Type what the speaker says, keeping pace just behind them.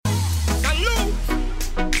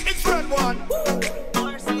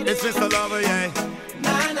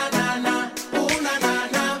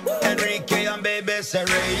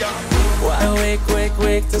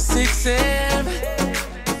Wake to 6 a.m.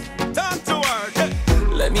 Time to work.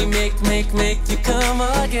 Let me make you come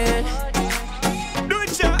again. Do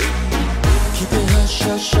it, yeah. Keep it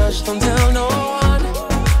hush, don't tell no one.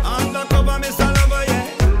 Undercover, Mr. Lover,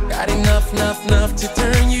 yeah. Got enough to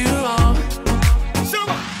turn you on.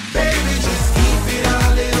 Sure. Baby, just keep it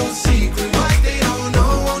a little secret. What they don't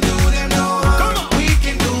know won't do them no harm. We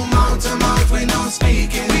can do mouth to mouth when no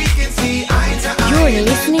speaking. We can see eye to eye. You're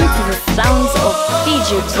listening to the sounds of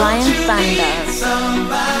Greatness-Bryan Thunder.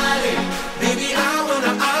 Somebody, baby, I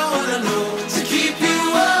wanna know to keep you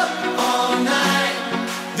up all night.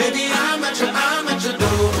 Baby, I'm at your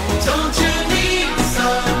door. Don't you need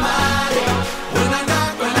somebody when I'm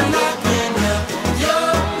knocking up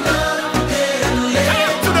your love and let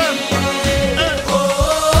me in?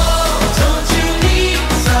 Oh, don't you need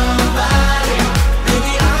somebody?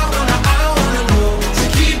 Baby, I wanna know to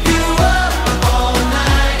keep you up all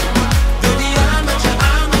night. Baby, I'm at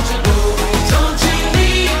your door. Don't you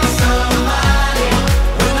need somebody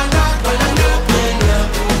when I'm knocking up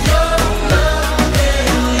your love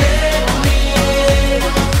and let me in?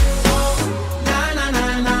 Na na na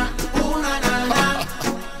na, ooh na na na.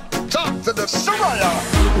 Talk to the Soraya.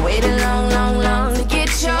 Waiting long to get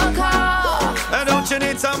your call. And don't you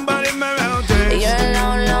need somebody around this? You're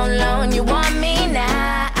alone, you want me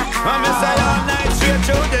now. I'm inside all night, straight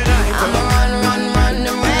through the night. I'ma run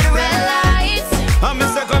the red lights. I'm a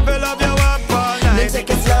couple of you up all Then night. take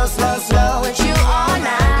it slow with you all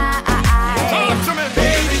night. Talk to me,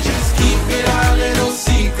 Baby, just keep it a little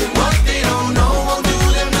secret. What they don't know won't do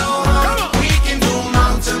them no harm. We can do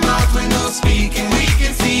mouth to mouth when no speaking. We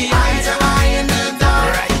can see eye to eye in the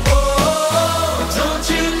dark. Oh, don't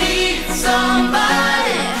you need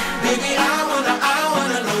somebody? Baby, I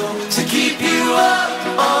wanna know to keep you up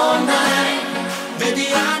all night. Baby,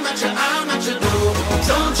 I'm at your door.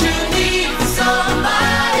 Don't you need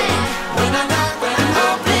somebody when I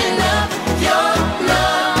open up your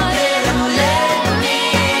love and let me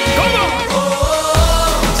in?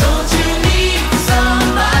 Oh, don't you need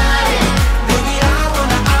somebody? Baby, I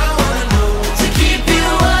wanna know to keep you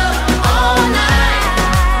up all night.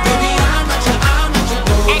 Baby, I'm at your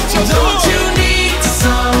door. Don't you need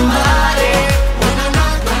somebody when I'm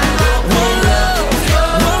not gonna open up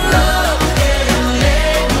your love and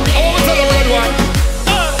let me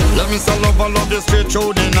in? let me say love, I love you straight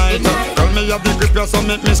through the night. Tell me you have the grip, you so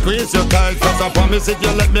make me squeeze you tight. Cause I promise if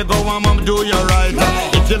you let me go, I'ma do you right.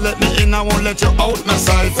 If you let me in, I won't let you out my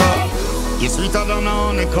sight. You're sweeter than a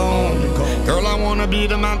honeycomb. Girl, I wanna be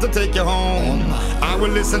the man to take you home. I will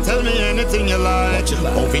listen, tell me anything you like.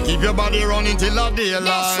 Hope you keep your body running till the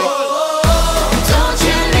daylight. Oh, don't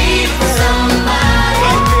you need somebody?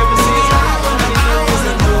 Baby, I wanna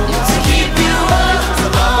know to keep you up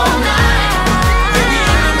all night. Baby,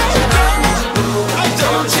 I'm at your door.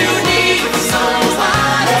 Don't you need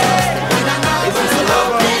somebody when I'm not gonna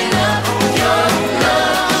open up your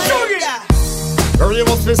love? Girl, you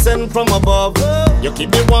must be sent from above. You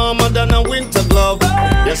keep me warmer than a winter glove.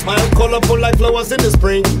 Your smile colorful like flowers in the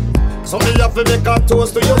spring. So me have to make a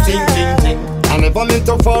toast to your ting. I never meant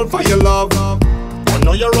to fall for your love. I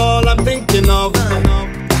know you're all I'm thinking of.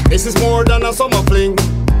 This is more than a summer fling.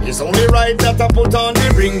 It's only right that I put on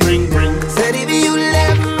the ring. Said if you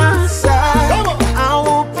left my side, I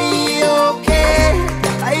won't be okay.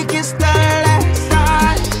 I can start like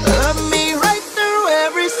start. Love me right through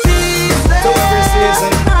every season. To every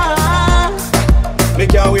season.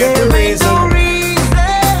 Make your way to There ain't reason. no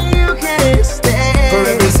reason you can't stay. For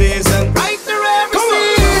every season. Right through every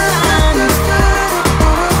season.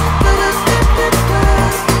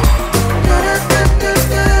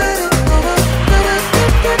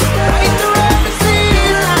 Right through every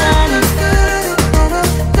season.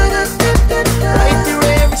 Right through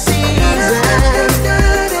every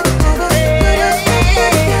season.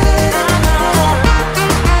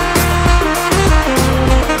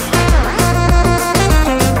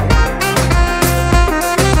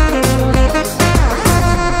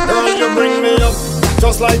 Girl, you bring me up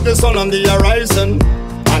just like the sun on the horizon.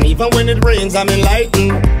 And even when it rains, I'm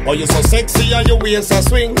enlightened. Oh, you're so sexy and your waist a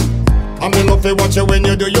swing. I'm in love to watch you when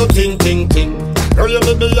you do your ting. Girl, you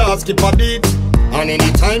make me heart skip a beat. And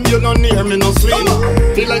anytime you're not near me, no sleep.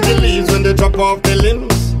 Feel like the leaves when they drop off the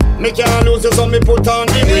limbs. Make you lose you, so me put on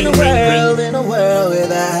the ring. In a world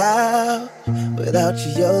without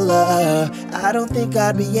you, your love, I don't think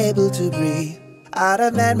I'd be able to breathe. Out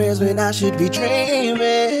of nightmares when I should be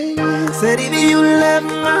dreaming. Said if you left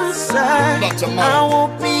my side, I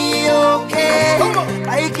won't be okay.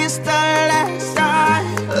 I can start like start.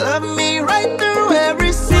 Love me right through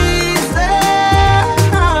every season.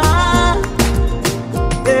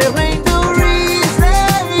 There ain't no reason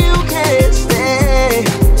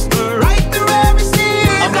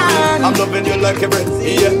like every,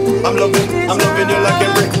 yeah. I'm loving you like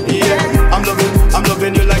every, yeah. I'm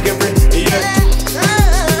loving you like every, yeah.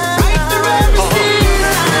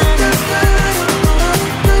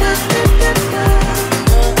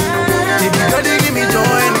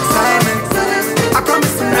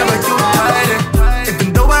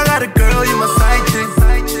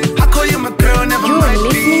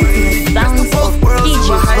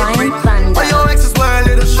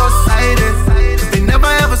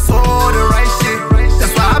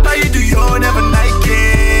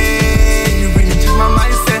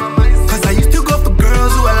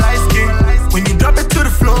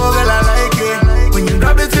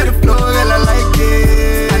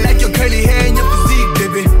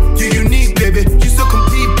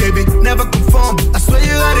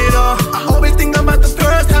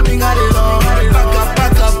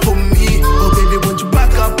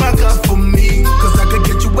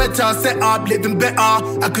 Set up, living better.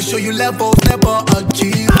 I could show you levels, never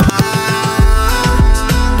achieve.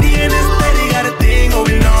 Me and this lady got a thing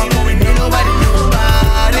going on. Ain't nobody know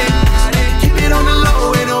about it. Keep it on the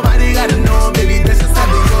low, ain't nobody gotta know, baby. That's just how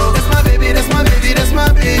they go. That's my baby, that's my baby, that's my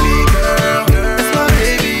baby girl. That's my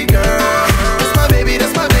baby girl. That's my baby,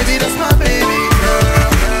 that's my baby, that's my baby girl.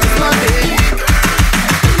 That's my baby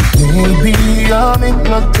girl. Baby, I'm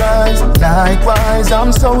hypnotized. Likewise,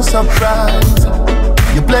 I'm so surprised.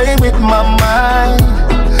 You play with my mind,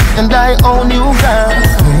 and I own you, girl.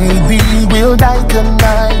 Maybe we'll die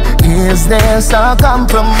tonight. Is there some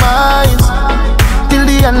compromise till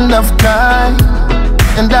the end of time?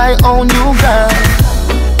 And I own you, girl.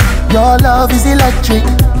 Your love is electric.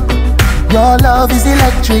 Your love is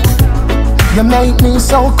electric. You make me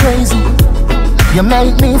so crazy. You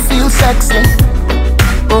make me feel sexy.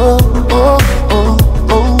 Oh, oh, oh,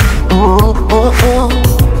 oh, oh, oh, oh.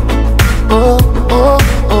 Oh, oh,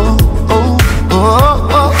 oh, oh, oh,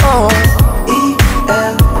 oh, oh.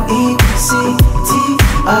 E-L-E-C-T-R-I-C.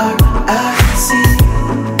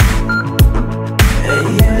 And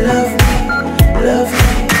you love me, love me.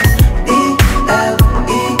 E-L-E-C-T-R-I-C.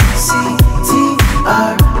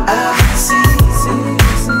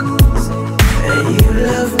 And you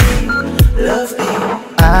love me, love me.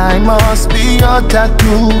 I must be your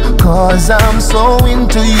tattoo, 'cause I'm so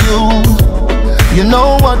into you. You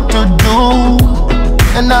know what to do,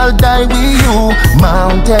 and I'll die with you.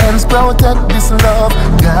 Mountains protect this love,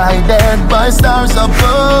 guided by stars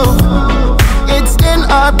above. It's in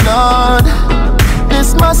our blood,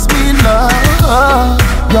 this must be love.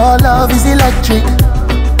 Your love is electric.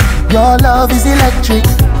 Your love is electric.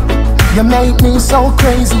 You make me so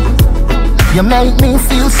crazy. You make me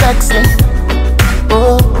feel sexy.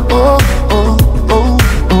 Oh, oh, oh, oh,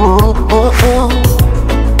 oh, oh, oh.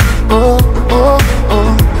 Oh, oh,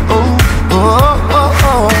 oh, oh, oh, oh,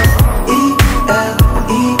 oh. E-L-E-C-T-R-I-C.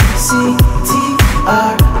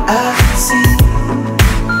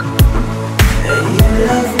 And you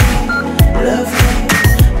love me, love me.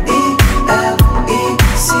 E-L-E-C-T-R-I-C.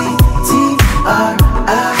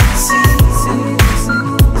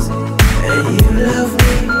 And you love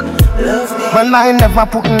me, love me. Well, I never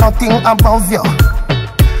put nothing above you,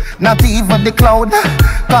 not even the cloud.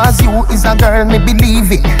 'Cause you is a girl me believe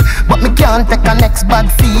in, but me can't take a next bad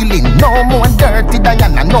feeling. No more dirty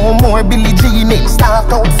Diana, no more Billie Jeaning.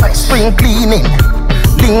 Start out fresh, spring cleaning.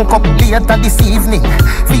 Link up later this evening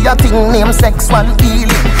for your thing named sexual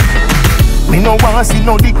healing. Me no want see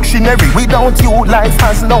no dictionary. Without you life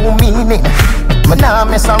has no meaning. Me nah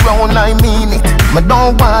mess around, I mean it. Me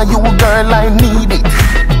don't want you girl, I need it.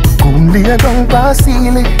 Come lay down past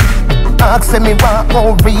ceiling. Ask me what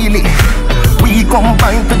oh really. We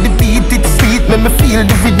combine to the beat, it's sweet. Make me feel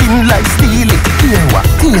the rhythm like stealing. Hear what?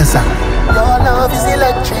 Here's a. Your love is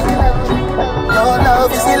electric. Your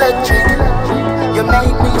love is electric. You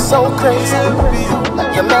make me so crazy.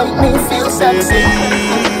 You make me feel sexy.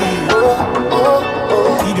 Oh, oh,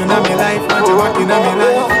 oh. You don't have me life, but you're walking on me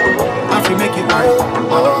life. I feel make it right.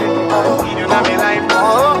 You don't have me life.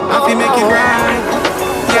 I feel make it right.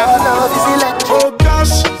 Your love is electric. Oh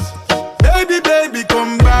gosh, baby, baby,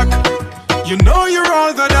 come back. You know you're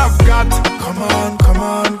all that I've got. Come on,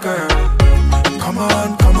 girl. Come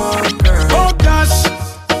on, girl. Oh gosh,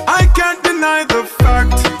 I can't deny the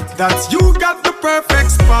fact that you got the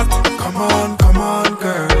perfect spot. Come on,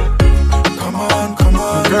 girl. Come on,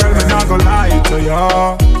 girl. I'm not gonna lie to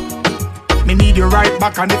you. Me need you right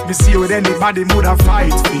back, and if me see you with anybody, woulda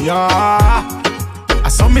fight for ya. I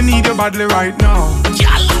saw me need you badly right now.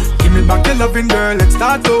 Give me back your loving, girl, let's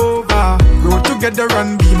start over. Grow together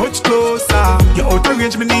and be much closer. You're out of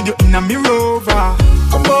range, me need you in a me rover.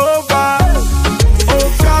 Come over. Oh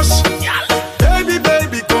gosh, baby,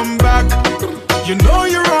 baby, come back. You know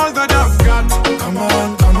you're all that I've got.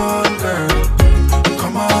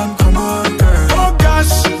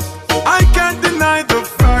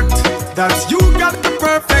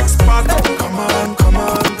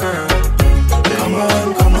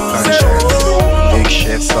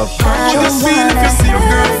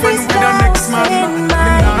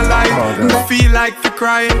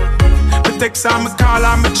 cry. Me text her, me call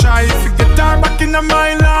her, me try to get her back in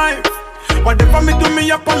my life. Whatever me do, me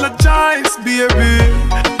apologize, baby.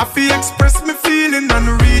 I feel express me feeling and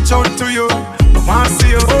reach out to you. I wanna see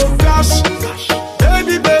you. Oh gosh,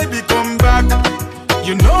 baby, baby, come back.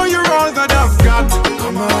 You know you're all that I've got.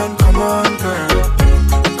 Come on, girl.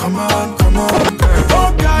 Come on, girl. Oh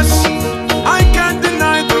gosh, I can't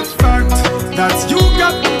deny the fact that you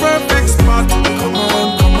got the perfect spot. Come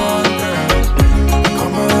on, girl.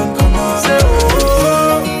 Come on. Say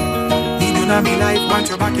oh, need you in my life, want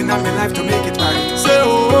you back in my life to make it right. Say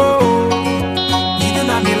oh, need you in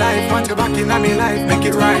my life, want you back in my life, make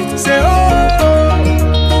it right. Say oh,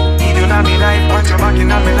 need you in my life, want you back in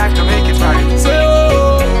my life to make it right. Say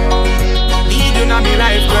oh, need you in my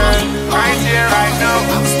life, girl, right here, right now.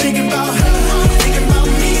 I was thinking about her.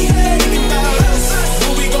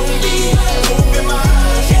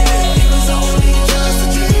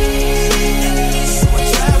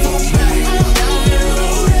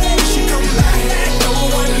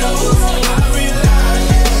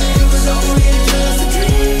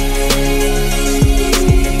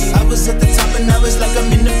 Like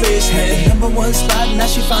I'm in the basement, number one spot, now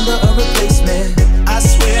she found her a replacement. I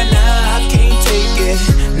swear now I can't take it,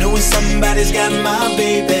 knowing somebody's got my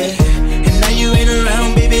baby. And now you ain't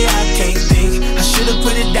around, baby, I can't think. I should've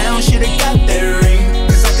put it down, should've got that ring,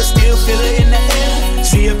 cause I can still feel it in the air.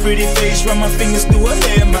 See her pretty face, run my fingers through her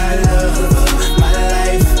hair. My love, my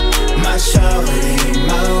life, my shawty,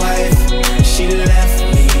 my wife. She left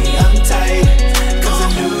me, I'm tight, cause I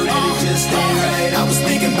knew that it just ain't right. I was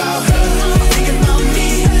thinking about her.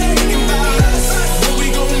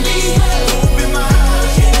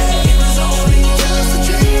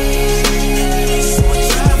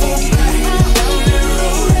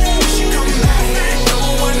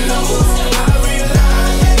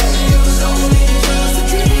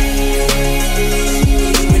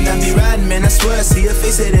 I see her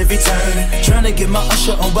face at every turn, trying to get my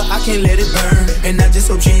usher on, but I can't let it burn. And I just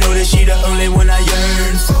hope she know that she the only one I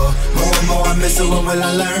yearn for. More and more I miss her, what will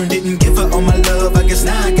I learn? Didn't give her all my love, I guess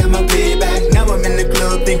now I got my payback. Now I'm in the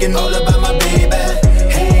club thinking all about my baby.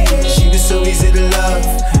 Hey, she was so easy to love,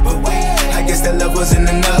 but wait, I guess that love wasn't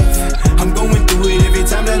enough. I'm going through it every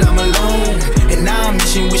time that I'm alone, and now I'm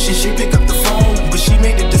wishing she'd pick up the phone. But she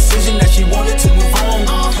made the decision that she wanted to move on,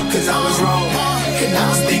 cause I was wrong, and I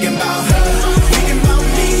was thinking about her.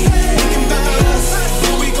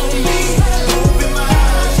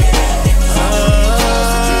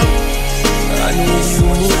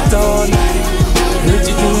 Heard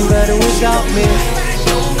you doing better without me.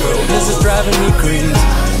 Girl, this is driving me crazy.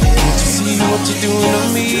 Can't you see what you're doing to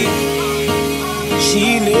me?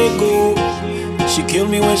 She let go. She killed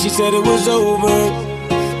me when she said it was over.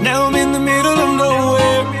 Now I'm in the middle of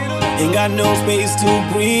nowhere, ain't got no space to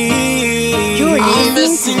breathe. You're I'm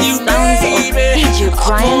listening missing to you, the sounds of baby.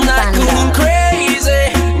 Greatness-Bryan I'm going crazy.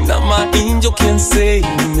 Now my angel can save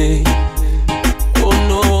me. Oh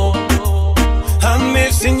no, I'm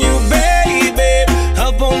missing you, baby.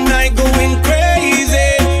 Up all night going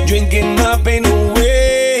crazy, drinking my pain away.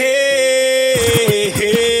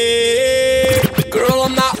 girl,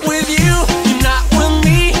 I'm not with you, you're not with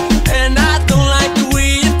me, and I don't like the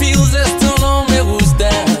way it feels. Esto no me gusta,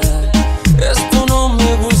 esto no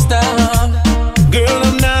me gusta. Girl,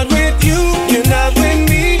 I'm not with you, you're not with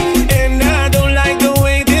me, and I don't like the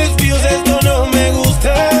way this feels. Esto no me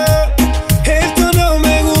gusta, esto no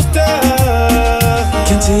me gusta.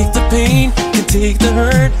 Can't take the pain, can't take the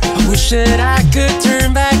hurt. I wish that I could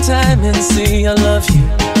turn back time and say I love you.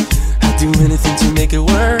 I'd do anything to make it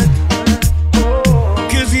work.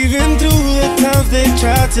 Cause even through the times they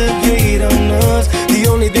tried to hate on us, the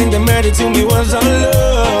only thing that mattered to me was our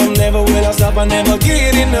love. Never will I stop, I never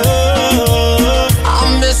get enough.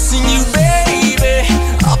 I'm missing you, baby.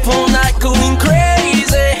 Up all night going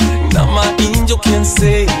crazy. Now my angel can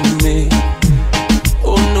save me.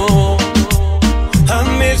 Oh no,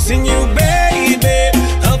 I'm missing you, baby.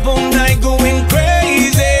 Up all night going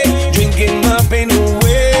crazy, drinking my pain away.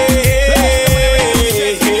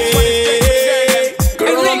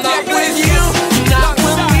 girl, I'm not with you, you're not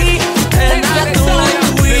with me, and I don't like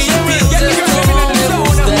the way it feels. Esto no me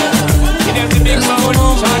gusta, esto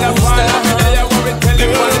no me gusta.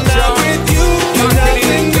 Girl, I'm not with you, you're not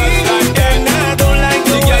with me, and I don't like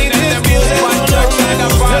the way this feels. Esto no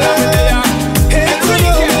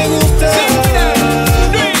me gusta,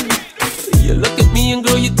 You look at me and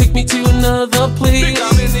girl, you take me to another place.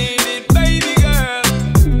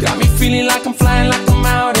 Got me feeling like I'm flying, like I'm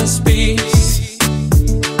out in space.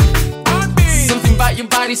 Something about your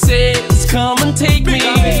body says, come and take me.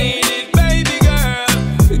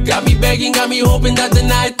 Got me begging, got me hoping that the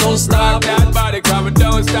night don't stop. That body coming,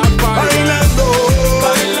 don't stop partying. Bailando,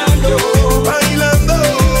 bailando, bailando,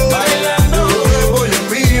 bailando. Tu cuerpo y el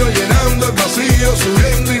mío llenando el vacío,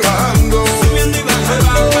 subiendo y bajando. Subiendo y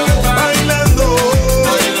bajando. Bailando,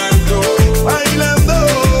 bailando, bailando,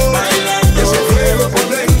 bailando. Ese fuego por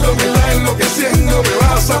dentro me va enloqueciendo, me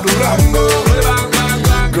va saturando.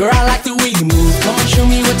 Girl, I like the way you move. Come on, show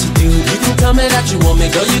me what you do. You can tell me that you want me,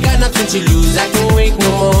 girl. You got nothing to lose. I can't wait no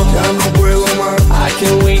more. Ya no puedo más. I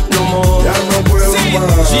can't wait no more. Ya no puedo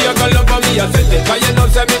más. She a go love for me, I said it. Cause you know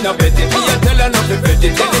say me no bet it. Me a tell her not to bet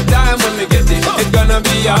it. Anytime when me get it, it's gonna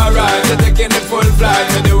be alright. We're taking it full flight.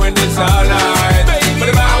 We're doing this all night.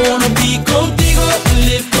 But I wanna be contigo,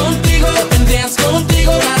 live contigo, and dance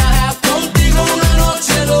contigo. Gotta have contigo una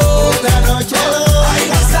noche loca. Ay,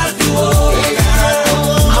 pasar tu hora.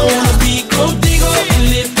 I wanna be contigo,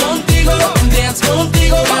 live contigo, and dance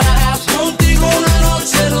contigo. Gotta have contigo una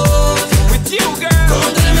noche loca. with you, girl. Con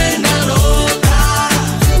tremenda nota.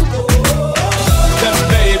 Just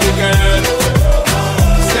baby girl.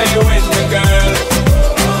 Stay with me, girl.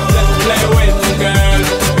 Let's play with me, girl.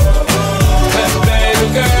 Just baby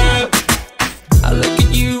girl. I look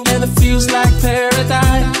at you and it feels like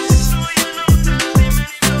paradise.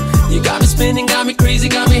 You got me spinning, got me crazy,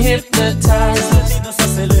 got me hypnotized.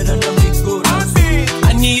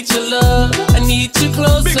 I need your love, I need you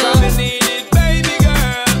closer. Because I need it, baby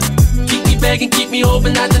girl. Keep me begging, keep me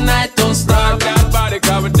hoping that the night don't stop. That body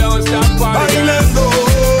coming, don't stop partying. Bailando,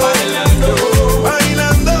 Bailando,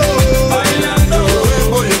 bailando, bailando. Tu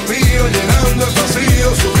cuerpo y el mío llenando el vacío,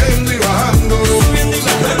 subiendo y bajando.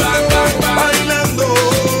 Bailando,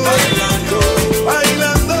 bailando, bailando,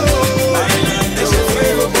 bailando. Ese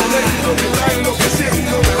fuego por dentro me va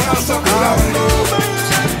enloqueciendo, me va saturando.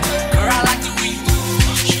 Girl, I like the way you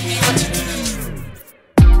move. Show me what you do.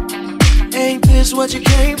 Ain't this what you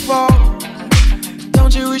came for?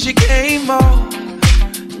 Don't you wish you came more?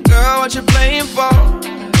 Girl, what you playing for?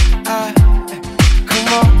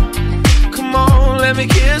 Come on, let me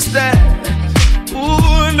kiss that.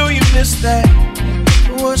 Ooh, I know you missed that.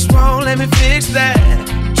 What's wrong? Let me fix that.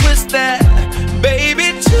 Twist that.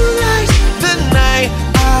 Baby, tonight's the night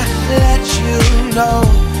I let you know.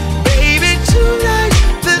 Baby, tonight's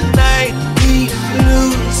the night we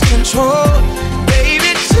lose control.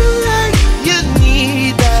 Baby, tonight you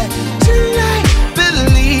need that. Tonight,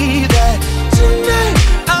 believe that. Tonight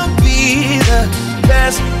I'll be the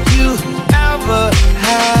best you ever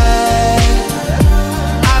had.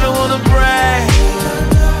 I don't wanna brag,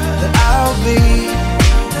 but I'll be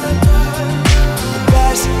the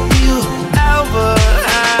best you ever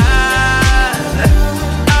had.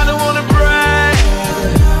 I don't wanna brag,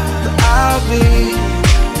 but I'll be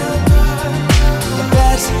the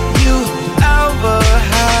best you ever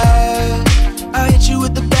had. I hit you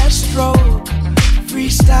with the best stroke,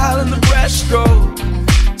 freestyle in the breaststroke,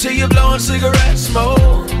 till you're blowing cigarette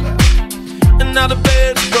smoke, and now the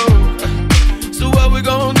bed's broke. So what we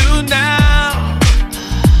gonna do now?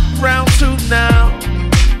 Round two now.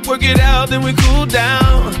 Work it out, then we cool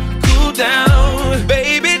down, cool down.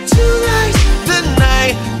 Baby, tonight's the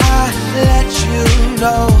night I let you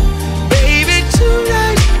know. Baby,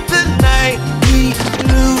 tonight's the night we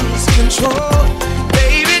lose control.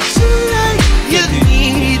 Baby, tonight you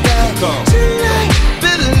need that. Tonight,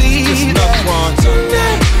 believe that.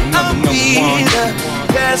 Tonight I'll be the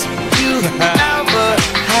best you ever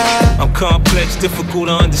had. I'm complex, difficult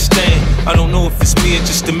to understand. I don't know if it's me or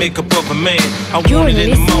just the makeup of a man. I You're want it in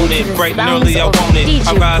the listening morning, to the bright and sounds early, I of want it. DJ I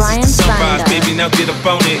rise Bryan to sunrise, Sander. baby, now get up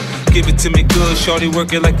on it. Give it to me good, shorty,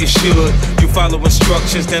 work it like you should. You follow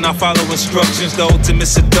instructions, then I follow instructions. The ultimate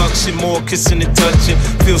seduction, more kissing and touching.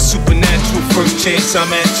 Feel supernatural, first chance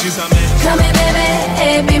I'm at you. Come here, baby,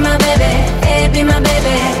 hey, be my baby, hey, be my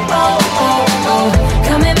baby. Oh, oh, oh.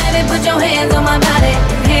 Come here, baby, put your hands on my body,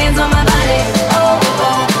 hands on my body. Oh,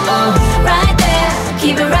 oh, oh. Right there,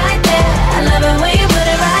 keep it right there. I love it when you put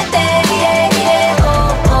it right there. Yeah, yeah.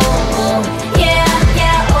 Oh, oh, oh. Yeah,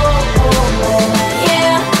 yeah. Oh, oh, oh.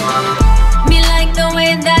 Yeah. Me like the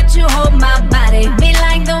way that you hold my body. Me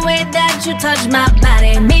like the way that you touch my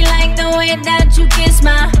body. Me like the way that you kiss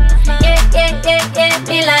my. Yeah, yeah, yeah, yeah.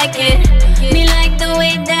 Me like it. Me like the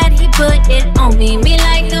way that he put it on me. Me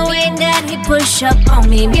like the way that he push up on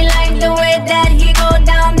me. Me like the way that he go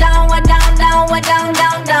down, down, down, down, down,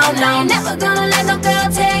 down, down, down. Never gonna let no girl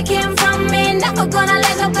take him from me. Never gonna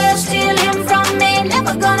let no girl steal him from me.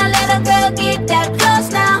 Never gonna let a girl get that close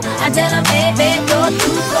now. I tell her, baby, go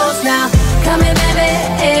too close now. Come here, baby,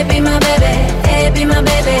 hey, be my baby, hey, be my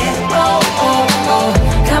baby. Oh, oh, oh.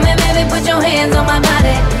 Come here, baby, put your hands on my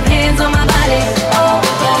body, hands on my body. Oh,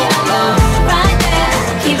 oh, oh. Right there,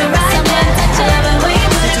 keep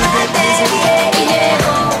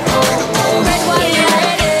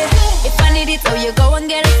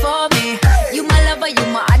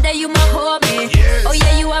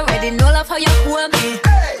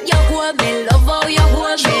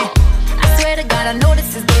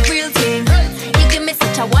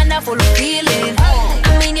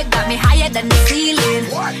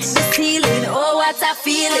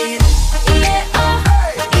it. Yeah,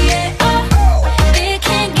 yeah, it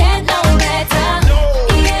can't get no better.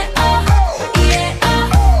 Yeah,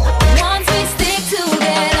 once we stick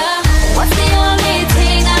together, what's the only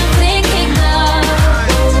thing I'm thinking of?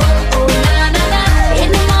 Oh, na na na, in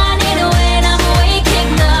the morning when I'm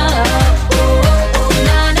waking up. Oh,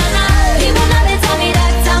 na na na, people know they tell me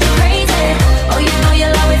that I'm crazy. Oh, you know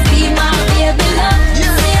you'll always be my baby love.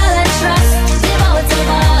 See all that trust, devote to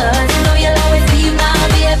us. You know you'll always be my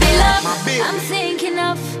baby love. I'm thinking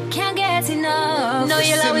of, can't get enough. Know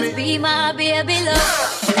you'll always be my baby love.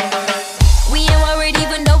 We ain't worried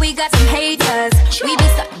even though we got some haters. We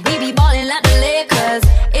be ballin' like the Lakers.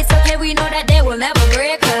 It's okay, we know that they will never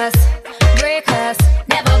break us. Break us,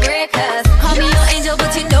 never break us. Call me your angel,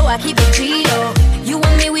 but you know I keep it Tito. You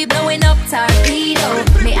and me, we blowing up torpedo.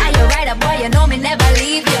 Me, I your rider, boy, you know me never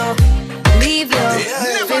leave you. Leave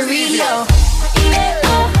you, for real.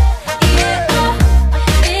 Yeah,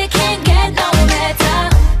 it can't get no better.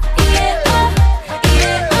 Yeah,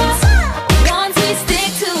 once we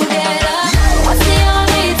stick together, what's the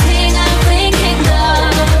only thing I'm thinking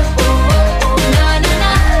of? Oh, na na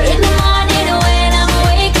na, in the morning when I'm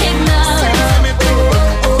waking up.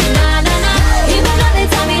 Oh, na na na, even though they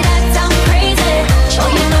tell me that I'm crazy. Oh,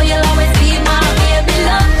 you know you'll always be my baby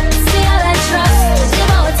love. See all that trust,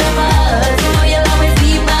 devote to us. You know you'll always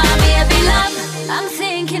be my baby love. I'm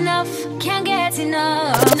thinking of, can't get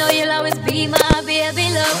enough. You know you'll always be my baby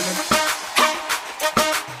love.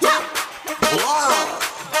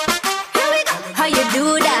 How you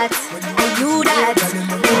do that? I do that.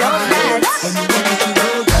 I love that.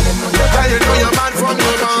 Girl, you know your man from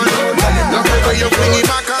your man. Love the way you fling it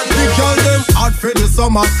back on me. Girl, them hot for the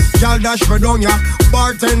summer. Girl, dash for down ya.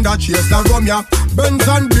 Bartender chase the rum ya. Benz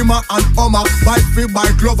and Beamer and Hummer. Bike free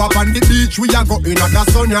bike love up on the beach. We a go in at the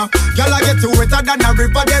sun ya. Girl, I get to wetter than a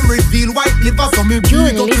river. Them reveal white liver. So me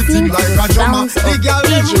beat up the thing like a drummer. The girl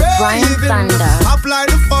them raving. Apply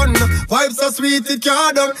the fun. Vibes so sweet it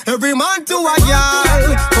can't done. Every man to a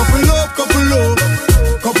girl. Couple up, couple up.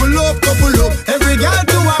 Couple up, couple up. Every girl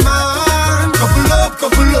to a man. Couple up,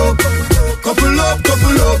 couple up. Couple up,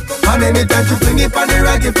 couple up. And anytime she fling it on the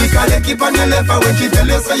right, you pick her leg keep on your left. And when she tell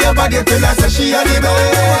you so your body tell her say she a the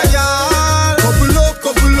best. Couple up,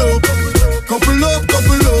 couple up. Couple up,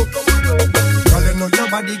 couple up. Girl, you know your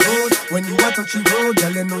body good when you want to touch the road.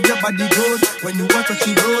 Girl, you know your body good when you want to touch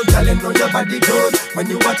the road. Girl, you know your body good when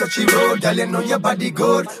you want to touch the road. Girl, you know your body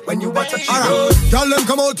good when you want to touch the road. Girl, them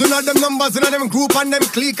come out in them numbers in them group and them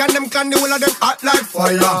clique and them candy all of them hot like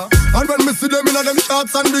fire. And when me see them in them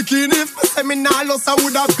shorts and bikini, if me say me nah lost, I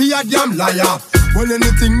woulda be a damn liar. Well,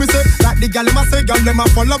 anything me say, like the gal them a say, gal them a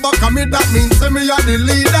follow back on me. That means say me a the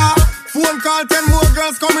leader. Phone call 10 more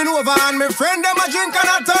girls coming over, and me friend them a drink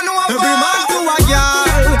and a turn over. Every man to a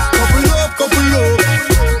gal, couple up, couple up,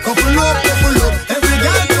 couple up, couple up. Every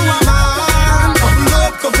girl to a man, couple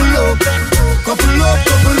up, couple up, couple up,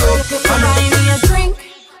 couple up. And I need a drink,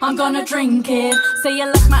 I'm gonna drink it. Say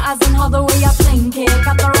you like my eyes and how the way I blink it.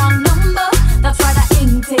 Got the wrong number, that's right I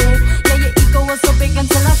inked it. Yeah, your ego was so big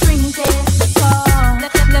until I shrink it. So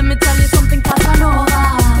let me tell you something,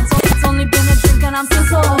 Casanova. It's only been a drink and I'm still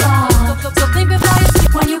sober. So think before you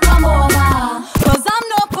speak when you come over, 'cause I'm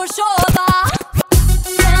no pushover.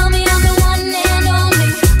 Tell me I'm the one and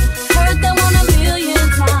only. Heard that one a million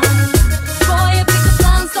times. Boy, you pick up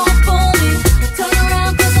lines, don't fool me. Turn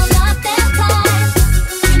around 'cause I'm not that type.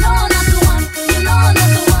 You know I'm not the one. You know I'm not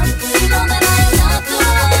the one. You know that I am not the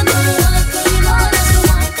one. You know I'm not the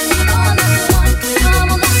one. You know I'm not the one. No, I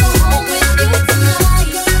will not go home with you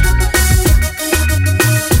tonight.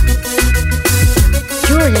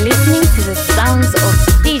 You're listening to the sounds of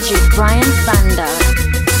DJ Bryan Thunder.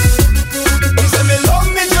 He say me love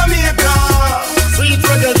me Jamaica. Sweet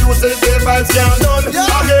reggae music, the vibes can't done.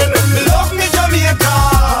 Again, me love me Jamaica.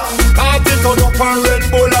 Party turn up and Red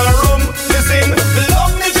Bull and rum. Listen, me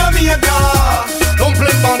love me Jamaica.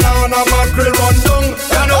 Dumpling, banana, mackerel, run down.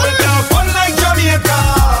 You know it can't fun like Jamaica.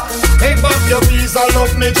 Take back your piece and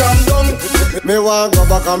love me jam down. Me want go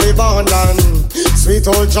back on me borderland. Sweet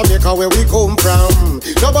old Jamaica where we come from.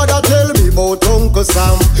 Nobody tell me about Uncle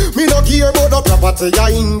Sam. Me no care about the property of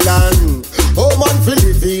England. Oh man, feel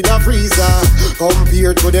live in a freezer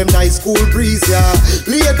compared to them nice cool breeze, yeah.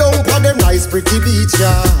 Lay down on them nice pretty beach,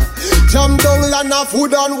 yeah. Jam down land of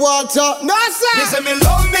food and water. No sir. Me say me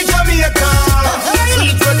love me Jamaica.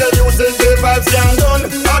 Sweet reggae music, the vibes can't done.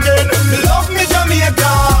 Again, me love me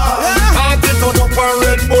Jamaica. Party turn up and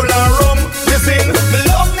Red Bull and rum. Listen, me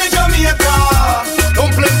love me Jamaica.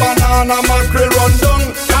 Dumpling, banana, mackerel, run down.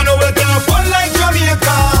 You know we can't fun like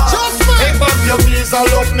Jamaica. Take back your piece and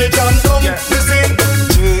love me jam down. Listen,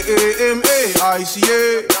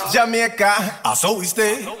 Jamaica. Jamaica, that's how we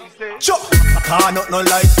stay. Sure. Car not no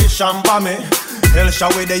like fish and bammy. Hell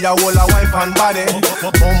shall we there, whole a wife and body.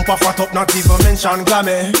 Bumper fat up, not even mention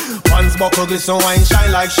glammy. Pants buckle glisten, wine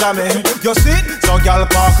shine like chamois. You see it? So girl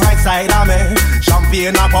park right side of me.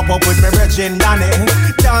 Champagne a pop up with me Regine Danny.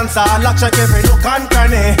 Dance all a check every look and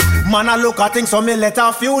cranny. Man a look at things so me let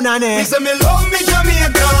a few nanny. Me say me love me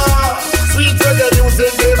Jamaica. Sweet reggae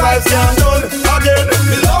music, the vibes can't done again.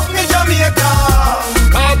 Me love me Jamaica.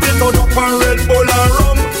 Party turn up on Red Bull and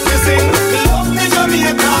rum. Me sing, me love me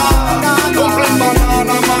Jamaica. Dumpling,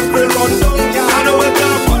 banana, mackerel, run down. I know it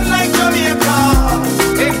can't fun like Jamaica.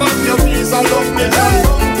 Take back your piece and love me and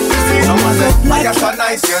rum. Someone said, I am so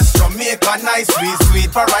nice, yes, Jamaica nice, sweet,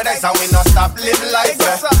 sweet paradise, and we not stop live life,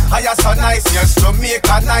 yeah. I am so nice, yes,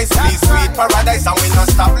 Jamaica nice, sweet, sweet paradise, and we not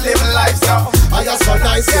stop live life, yeah. I am so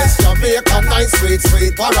nice, yes, Jamaica nice, sweet,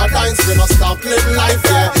 sweet paradise, we not stop live life,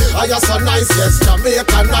 yeah. I am so nice, yes,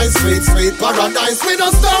 Jamaica nice, sweet, sweet paradise, we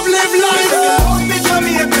not stop live life, yeah. Love me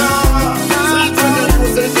Jamaica. Sweet reggae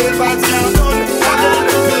music, the vibes can't done again.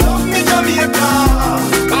 Me love me Jamaica.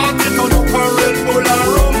 Party turn up on Red Bull and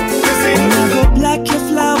rum. Like your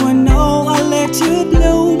flower, no, I'll let you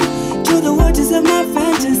bloom to the waters of my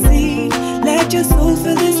fantasy. Let your soul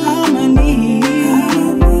feel this harmony.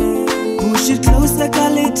 Push it close like a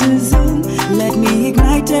little zoom. Let me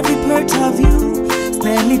ignite every part of you.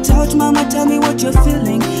 Barely touch, mama, tell me what you're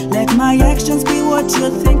feeling. Let my actions be what you're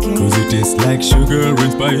thinking. Cause it tastes like sugar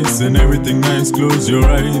and spice and everything nice. Close your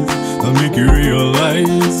eyes, I'll make you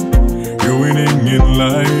realize you're winning in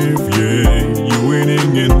life, yeah. You're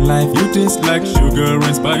winning in life. You taste like sugar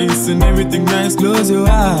and spice and everything nice. Close your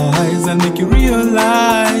eyes, I'll make you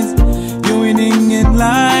realize you're winning in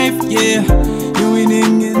life, yeah. You're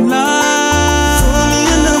winning in life. Call me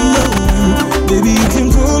a number one, baby, you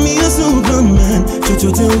can call me a Superman.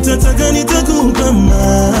 Chochote utataka nitakupa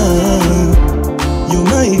man. You're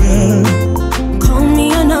my girl. Call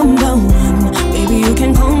me a number one, baby, you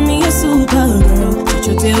can call me a supergirl.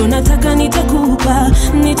 Chochote unataka nitakupa,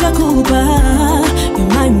 nitakupa. You're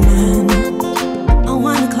my man. I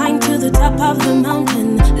wanna climb to the top of the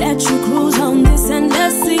mountain, let you cruise on this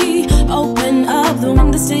endless sea. Open up the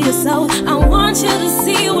windows to your soul. I want you to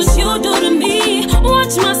see what you do to me.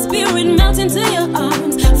 Watch my spirit melt into your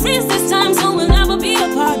arms. Freeze this time so we'll never be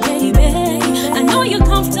apart, baby. I know you're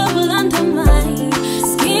comfortable under my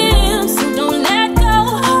skin, so don't let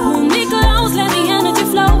go. Pull me close, let the energy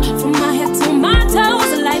flow from my head to my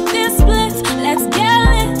toes. Like this split, let's get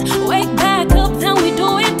lit. Wake back up, then we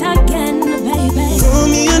do it again, baby. Call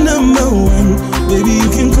me a number one, baby, you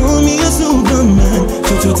can call me a Superman.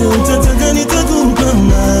 Chochote utataka nitakupa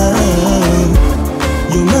man.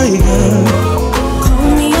 You're my girl. Call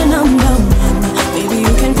me a number one, baby,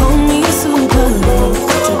 you can call me a supergirl.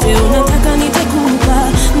 Chochote unataka nitakupa,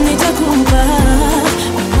 nitakupa.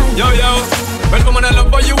 Yo, when woman I love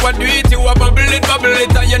for you, I do it. You a bubble it,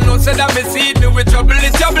 and you know say that me see it. Me we trouble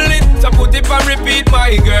it. So put it and repeat,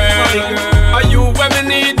 my girl. Are you when me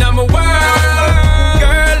need number one?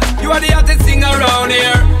 Girl, you are the hottest thing around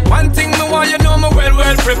here. One thing me want, you know me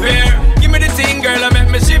well prepared. Give me the thing, girl, and make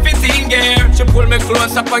me shift it in gear. She pull me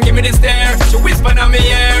close up and give me the stare. She whisper in my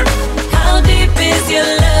ear. How deep is your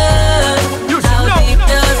love? How deep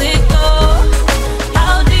does it go?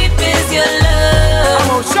 How deep is your love? I'm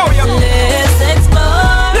gonna show you. Let's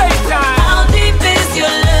explore. How deep is your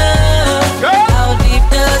love? How deep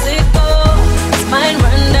does it go? It's mine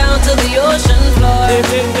run down to the ocean floor.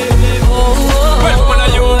 Well, when I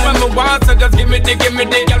you when me want, so just give me the, girl,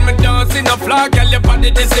 me dancing a floor, girl, your body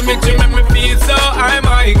the symmetry make me feel so high,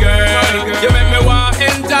 my girl. You make me want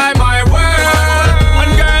enjoy my world.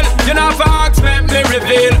 And girl, you know for ask, make me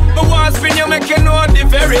reveal. But once when you make you know the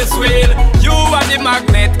Ferris wheel. You are the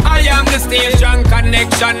magnet, I am the station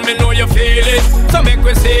connection. Me know you feel it, so make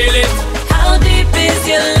we seal it. How deep is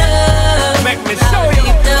your love? Make me show you. How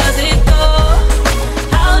deep does it go?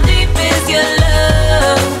 How deep is your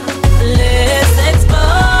love? Let's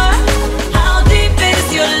explore. How deep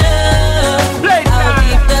is your love? How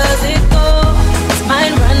deep does it go? It's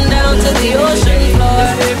mine run down to the ocean floor.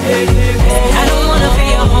 I don't wanna be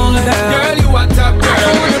your homegirl. Girl, you a top girl. I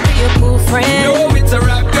don't wanna be your cool friend. No, it's a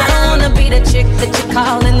rap girl. I don't wanna be the chick that you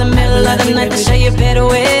call in the middle of the night to show you better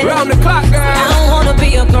with. Round the clock, girl. I don't wanna be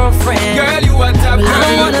your girlfriend. Girl, you a top girl. I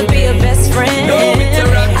don't wanna be your best friend. No, it's a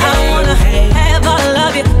rap girl. I don't wanna have all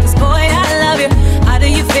of you, 'cause boy, I love you. How do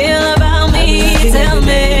you feel about me? Tell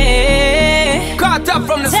me. Caught up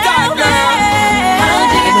from the Tell start, me. girl. How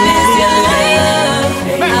deep is your love?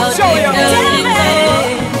 How show deep you. does it go?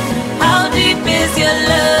 How deep is your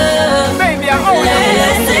love? Baby, I own you.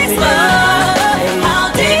 Let's explore. How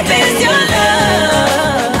deep is your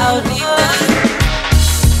love?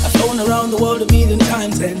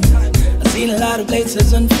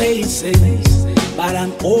 places, but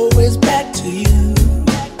I'm always back to you.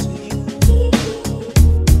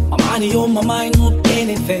 My money on my mind, not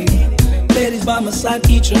anything. Ladies by my side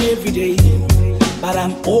each and every day, but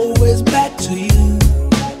I'm always back to you.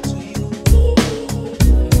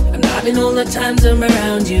 I'm loving all the times I'm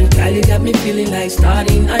around you. Girl, you got me feeling like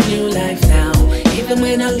starting a new life now. Even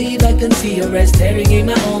when I leave, I can see your eyes staring in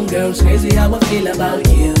my own. Girl, it's crazy how I feel about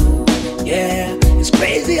you. Yeah, it's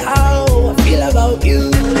crazy how I feel about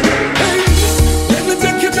you. Hey, let me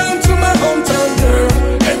take you down to my hometown, girl.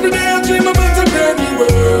 Every day I dream about a brand new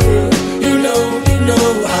world. You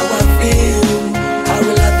know how I feel. I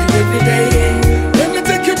will love you every day. Let me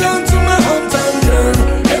take you down to my hometown, girl.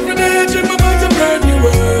 Every day I dream about a brand new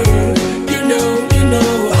world. You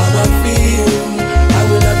know how I feel. I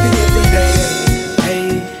will love you every day.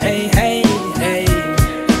 Hey.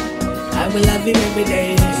 I will love you every day.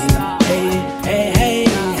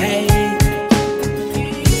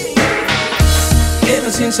 Ever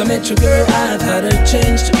since I met you, girl, I've had a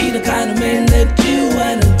change to be the kind of man that you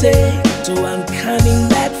wanna take. So I'm coming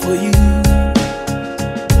back for you.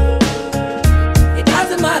 It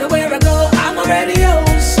doesn't matter where I go, I'm already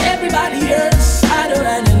yours. Everybody hurts, I don't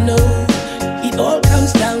wanna know. It all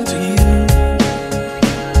comes down to you.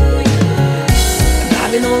 I'm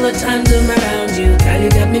loving all the times I'm around you. Girl, you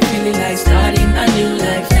got me feeling like starting a new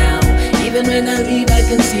life now. Even when I leave, I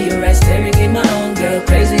can see your eyes staring in my own. Girl,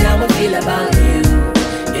 crazy how I feel about you.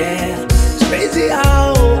 Yeah, it's crazy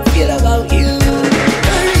how I feel about you.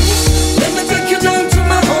 Hey, let me take you down to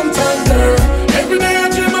my hometown, girl. Every day I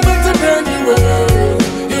dream about a brand new world.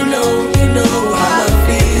 You know how I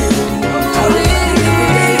feel. I will love you every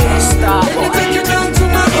day. Let me take you down to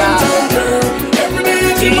my hometown, girl. Every day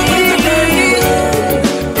I dream about a brand new world.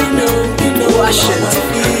 You know how I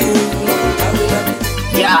feel.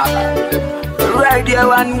 Yeah, Radio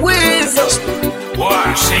and Weasel.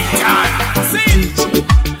 Washington.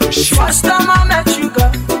 First time I met you,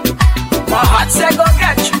 girl, my heart said go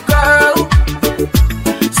get you, girl.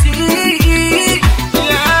 See,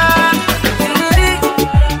 yeah.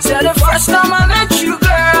 Said the first time I met you,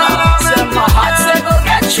 girl, said my heart said go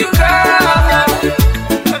get you, girl.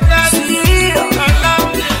 See,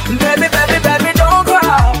 baby, don't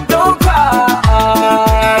cry, don't cry.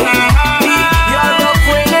 You're the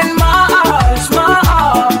queen in my eyes, my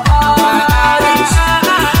eyes.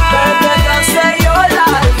 Baby, don't say your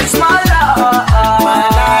life is my life.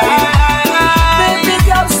 Baby,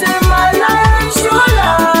 don't say my life is your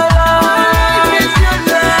life.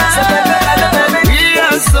 So baby,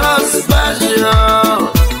 you're so special,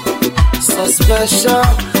 so special,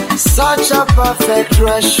 such a perfect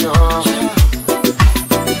treasure.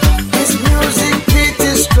 This music beat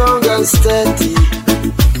is strong and steady.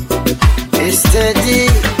 It's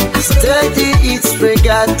steady, it's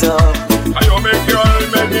regatta.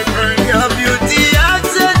 Your beauty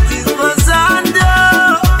accent is Rosando.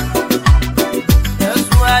 That's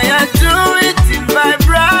why I do it in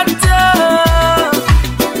vibrato.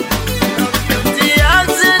 Your beauty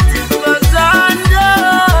accent is Rosando.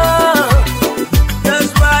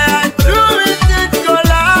 That's why I do it in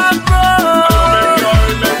collabo.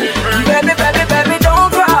 baby, don't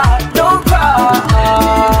cry, don't cry.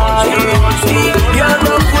 You're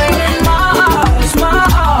the queen in my eyes, my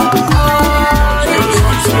eyes.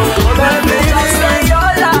 Baby, don't say your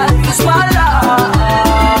life is my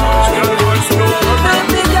life.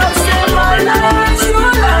 Baby, don't say my life is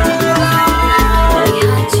your life.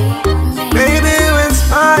 Baby, you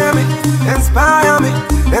inspire me, inspire me,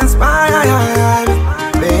 inspire me.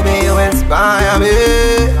 Baby, you inspire me,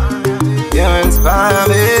 you inspire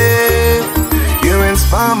me. You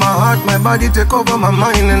inspire my heart, my body take over my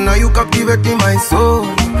mind, and now you captivate my soul.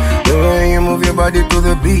 The way you move your body to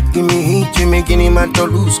the beat, give me heat, you making him have to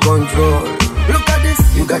lose control. Look at this,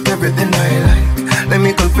 you got everything I like. Let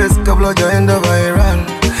me confess, kabla your end of viral.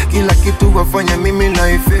 Kila kitu wafanya mimi na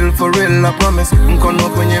I feel for real, I promise. Mkono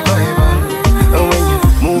kwenye viral. And when you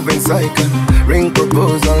move in cycle, ring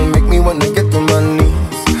proposal, make me wanna get to my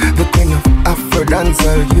knees. The queen of Afro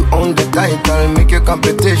dancer, you own the title, make your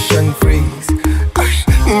competition freeze.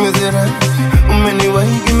 Give me the right, anyway,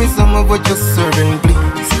 give me some of what you're serving,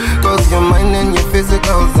 please. Cause your mind and your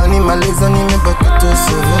physicals, animalism, me back to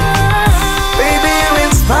survive. Baby, you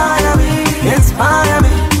inspire me, inspire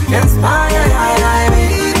me, inspire me.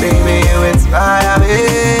 Baby, you inspire me,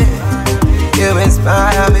 you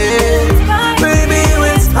inspire me. Baby, you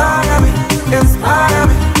inspire me, inspire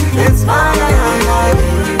me, inspire me.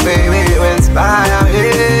 Baby, you inspire me,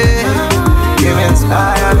 you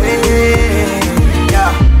inspire me.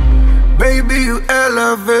 Yeah, baby, you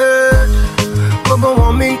elevate global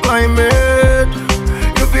warming climate.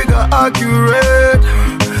 You figure accurate.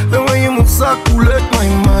 circulate my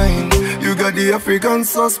mind. You got the African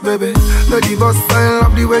sauce, baby. The diva style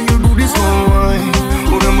of the way you do this one wine.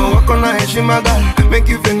 Remember walk on the edge, my girl, make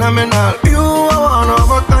you phenomenal. You are one of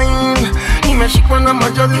a kind. You make chic when I'm a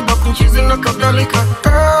jolly, but when she's in a cup, like a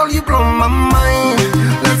girl, you blow my mind.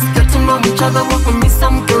 Let's get to know each other, walk with me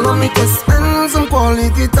some kilometers, spend some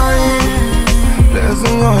quality time. Let's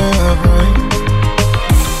go,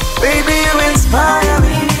 baby, you inspire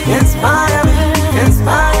me, inspire me,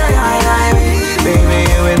 inspire me. Baby,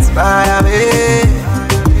 you inspire me,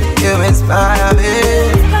 you inspire me.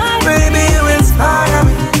 Baby, you inspire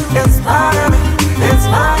me, inspire me,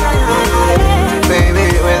 inspire me. Baby,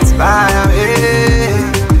 you inspire me,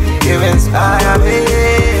 you inspire me.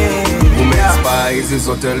 Who me inspire is this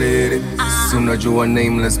hotel lady. Soon as you a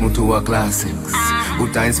name, let's move to a classics.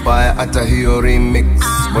 Who ta inspire at a hero remix.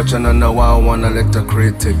 But you don't know I wanna let the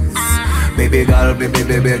critics. Baby girl, baby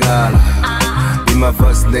girl. Be my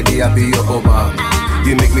first lady, I'll be your Obama.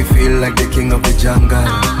 You make me feel like the king of the jungle.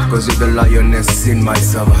 Cause you're the lioness in my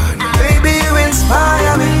savannah. Baby, you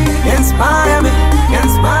inspire me, inspire me,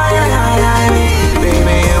 inspire me.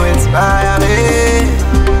 Baby, you inspire me,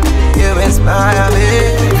 you inspire me.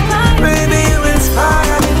 Baby, you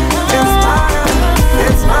inspire me, inspire me,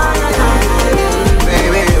 inspire me.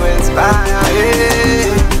 Baby, you inspire me,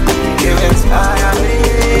 you inspire me.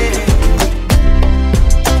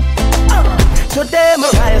 Today my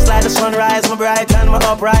rise like the sunrise, my bright and my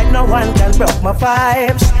upright. No one can block my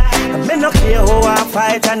vibes. I may not care who I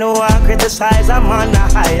fight, I know I criticize. I'm on the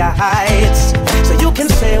higher heights. So you can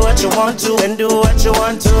say what you want to and do what you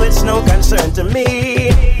want to. It's no concern to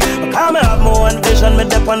me. Because I have my own vision, me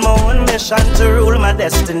dip on my own mission to rule my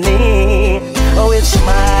destiny. Oh, it's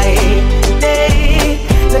my day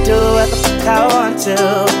to do what the fuck I want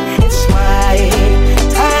to. It's my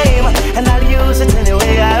time, and I'll use it any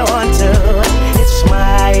way I want to. It's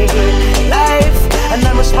my life, and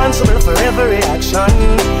I'm responsible for every action.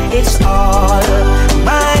 It's all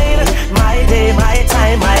mine, my day, my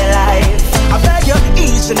time, my life. I beg you,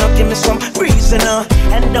 easy now, give me some reason,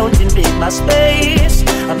 and don't invade my space.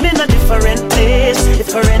 I'm in a different place,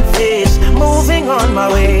 different phase, moving on my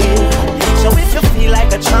way. So if you feel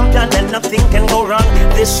like a champion, then nothing can go wrong.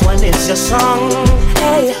 This one is your song.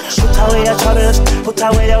 Hey, put away your troubles, put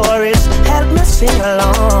away your worries, help me sing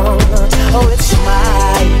along. Oh, it's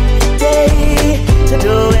my day to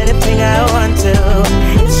do anything I want to.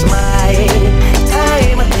 It's my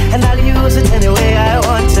time, and I'll use it any way I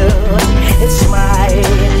want to. It's my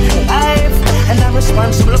life, and I'm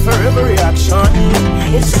responsible for every action.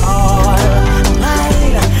 It's all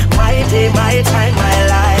mine, my day, my time, my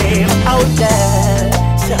life. Out there,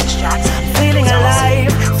 feeling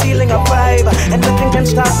alive, feeling a vibe, and nothing can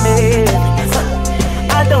stop me.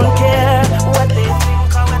 I don't care what they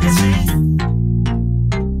think or what they say.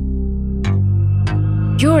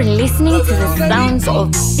 You're listening to the sounds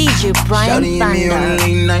of DJ Bryan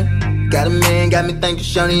Thunder. Got a man, got me thinking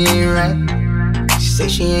shawty ain't right. She say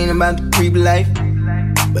she ain't about the creep life,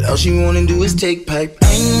 but all she wanna do is take pipe. I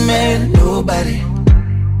ain't mad at nobody,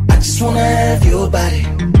 I just wanna have your body.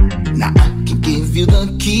 Now I can give you the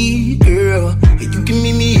key, girl, and you can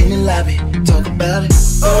meet me in the lobby. Talk about it.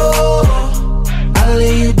 Oh, I'll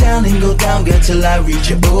lay you down and go down, girl, till I reach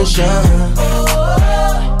your ocean.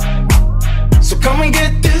 So come and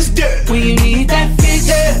get this dirt. When you need that fix,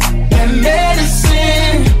 that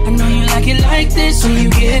medicine. I know you like it like this when you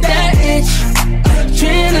get that itch.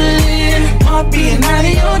 Adrenaline, heart beating out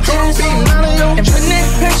of your chest. And when that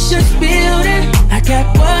pressure's building, I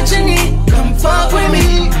got what you need. Come fuck with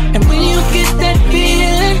me. And when you get that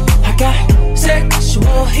feeling, I got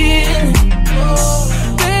sexual healing.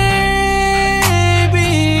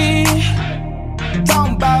 Baby,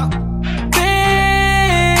 talking about.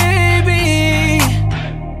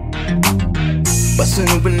 Bustin'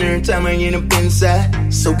 open every time I get up inside.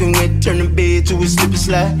 Soaking wet, turn the bed to a slip and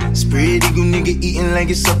slide. Spread eagle nigga eating like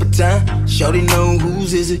it's supper time. Shawty know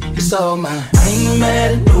whose is it, it's all mine. I ain't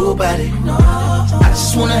mad at nobody, no. I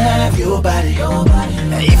just wanna have your body.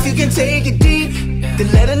 And if you can take it deep,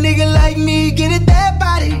 then let a nigga like me get it that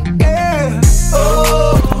body, girl.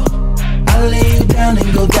 Oh, I'll lay you down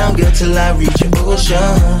and go down, girl, till I reach your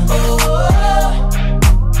ocean.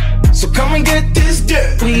 So come and get this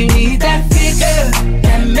dirt. When you need that fix,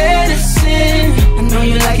 that medicine. I know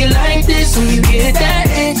you like it like this when you get that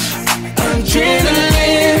itch.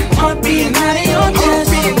 Adrenaline, heart beating out of your chest.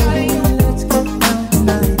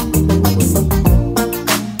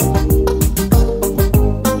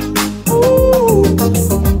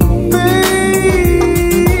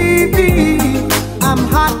 Baby, I'm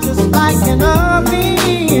hot just like an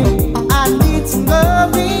oven. I need some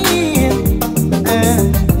loving.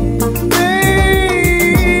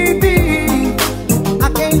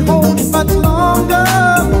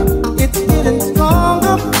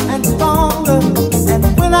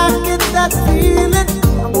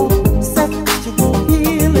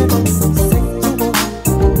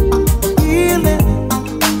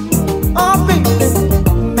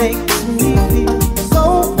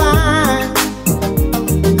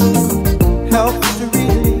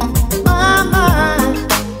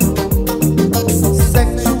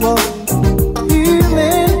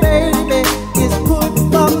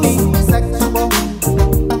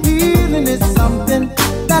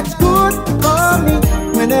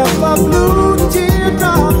 the blue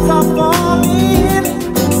teardrops are falling,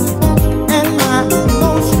 and my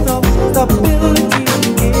emotional stability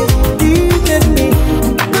is leaving me.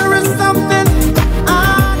 There is something I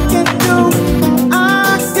can do. I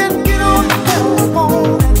can get on the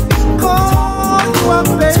telephone and call you up,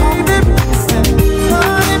 baby, and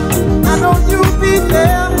honey, I know you'll be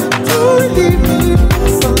there to relieve me.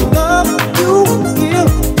 The love you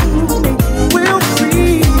give to me will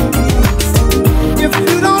free me. If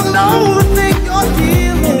you don't know the thing you're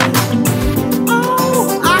feeling,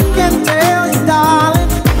 oh, I can tell you, darling,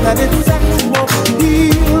 that it's sexual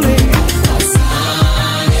healing.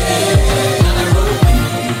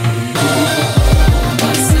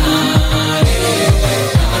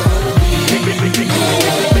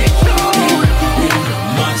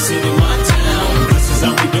 My city, my town. This is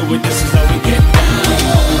how we do it. This is how we get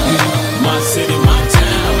down. My city, my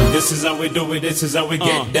town. This is how we do it. This is how we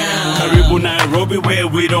get down. Karibu Nairobi, where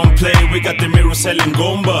we don't play. We got the mirror selling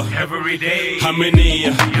gomba every day. How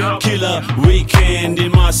many killer weekend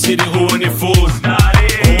in my city? Who on it for?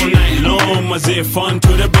 All night long, was it fun to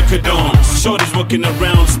the break of dawn? Shorties walking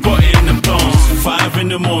around, spotting them thongs. 5 in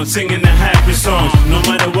the morning, singing the happy songs. No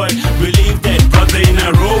matter what, believe that brother in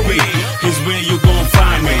Nairobi is where you gon'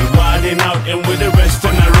 find me. Wilding out and with the rest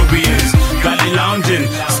of Nairobians. Valley lounging,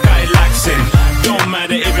 skylaxing. Don't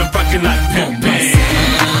matter, even fucking like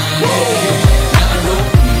pimpin'.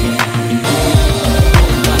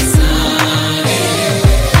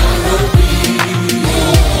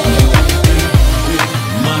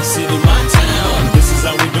 My city, my town. This is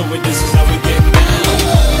how we do it. This is how we get down.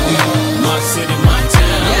 My city, my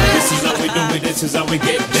town. This is how we do it. This is how we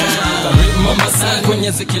get down. Karibu masaa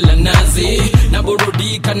kwenye zikila nazi na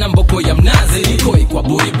burudika na mboko ya mnazi. Nikoi kwa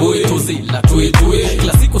buibui tuzila tuitui.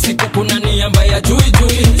 Kila siku kuna niamba ya jui.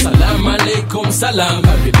 Salam alaikum salam.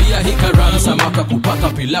 Karibia hikaram samaka kupaka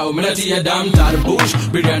pilau. Minatia dam tarbush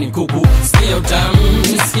biryani kuku. Sikia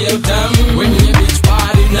utamu Wenye beach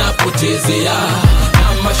party na potezea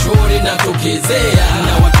na mashori na tokezea.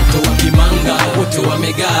 Na watoto wa kimanga wote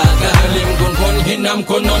wamegaga. Hali mgongoni hina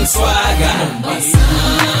mkonon swaga.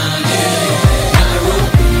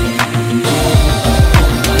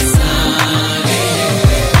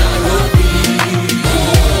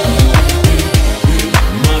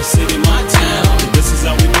 My city, my town. This is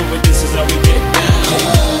how we do it. This is how we get down.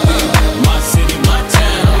 My city, my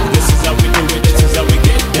town. This is how we do it. This is how we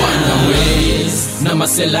get down. Ways,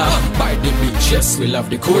 Namasela, by the beach, yes, we love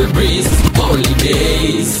the cool breeze.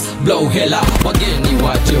 Holidays, blow hella, wageni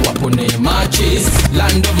waje wapone matches.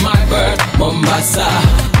 Land of my birth, Mombasa,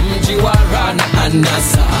 mji wa raha na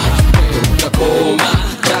anasa. Wewe utakoma,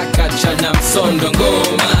 takacha na msondo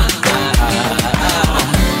ngoma.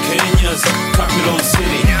 Kenya's capital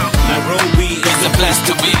city. Nairobi is the place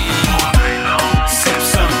to be. Sip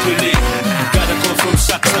something, gotta go from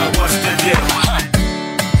Shatta, what's the deal?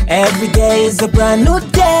 Every day is a brand new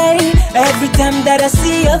day. Every time that I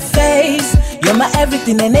see your face, you're my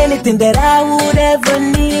everything and anything that I would ever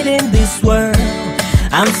need in this world.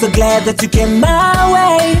 I'm so glad that you came my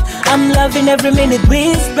way. I'm loving every minute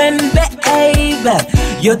we spend, babe.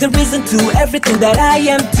 You're the reason to everything that I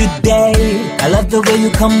am today. I love the way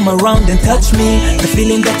you come around and touch me. The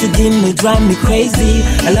feeling that you give me drive me crazy.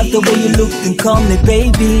 I love the way you look and call me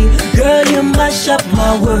baby. Girl, you mash up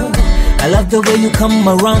my world. I love the way you come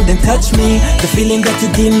around and touch me. The feeling that you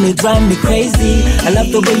give me drive me crazy. I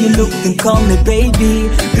love the way you look and call me baby.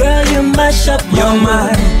 Girl, you mash up my world. You're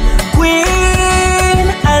my queen.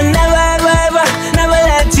 I never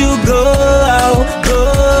let you go.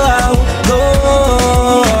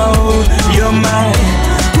 You're my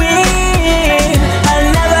queen. I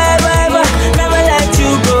never let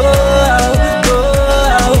you go.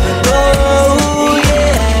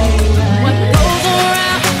 Yeah. What goes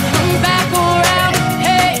around comes back around.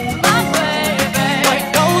 Hey, my baby. What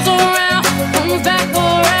goes around comes back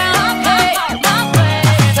around. Hey, my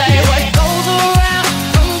baby. Say what goes around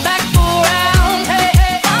comes back around.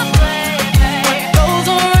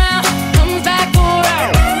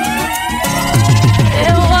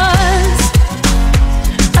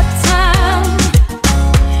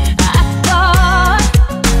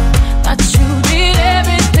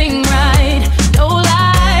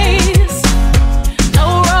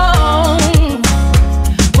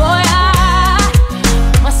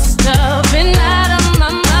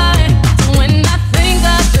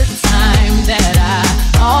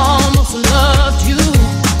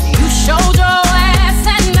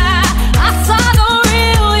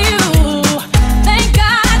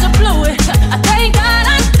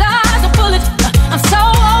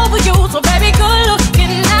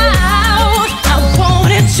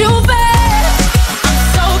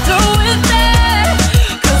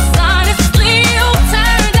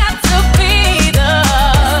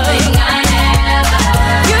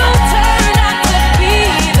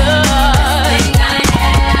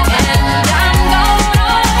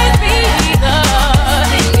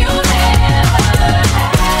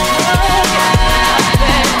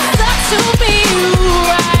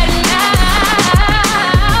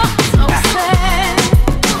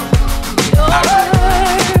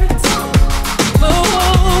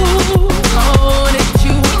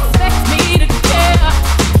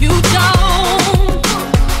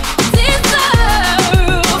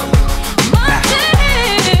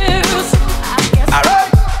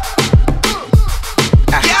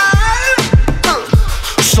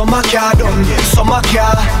 some a car done, some a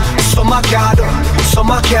car done, some a car done,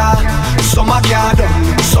 some a car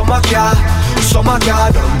done, some a car done, some a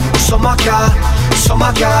car done, some a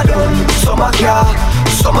car done, some a car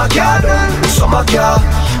done.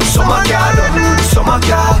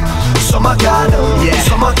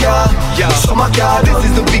 This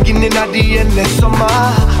is the beginning of the endless summer.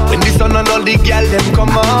 When the sun and all the girl them come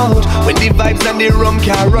out, when the vibes and the rum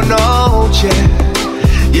can't run out,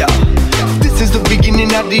 yeah. This is the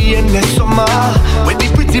beginning of the endless summer. When the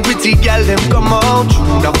pretty girl them come out,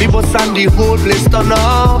 now we bust and the whole place turn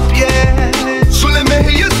up, yeah. So let me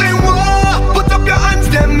hear you say whoa. Put up your hands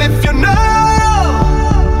them if you know,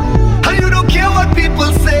 and you don't care what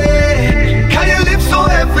people say. Can you live so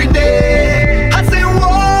every day? I say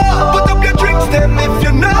whoa. Put up your drinks them if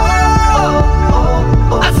you know.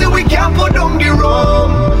 I say we can't put down the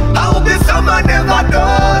rum. I hope this summer never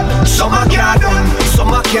done. Summer car done,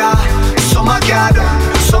 summer car done, summer car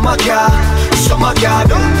done, summer car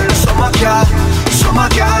done, summer car done,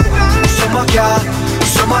 summer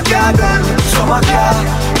car done, summer car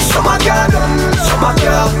done, summer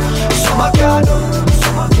car done.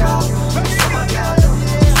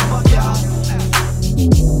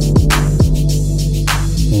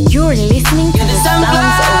 You're listening to the sounds of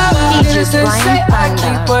Greatness-Bryan I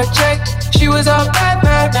keep her check. She was a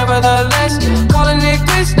bad, nevertheless. Calling it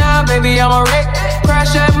quits now, baby, I'm a wreck.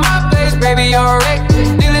 Crash at my place, baby, you're a wreck.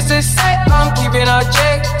 Needless to say, I'm keeping her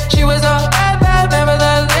check. She was a bad,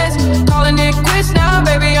 nevertheless. Calling it quits now,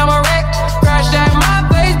 baby, I'm a wreck. Crash at my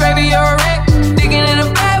place, baby, you're a wreck. Thinking in a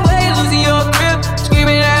bad way, losing your grip.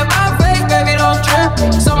 Screaming at my face, baby, don't trip.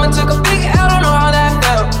 Someone took a big L, don't know how that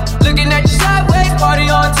felt. Looking at you sideways, party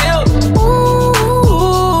on tilt.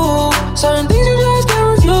 Ooh, certain things you just can't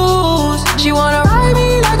refuse. She wanna ride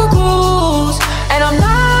me like a cruise, and I'm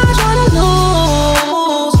not trying to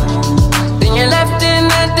lose. Then you're left in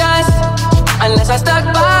the dust, unless I stuck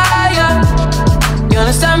by ya. You're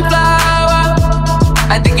the sunflower.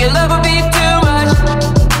 I think your love would be too much,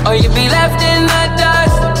 or you'd be left in the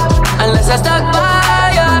dust, unless I stuck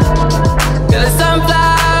by ya. You're the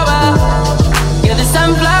sunflower. You're the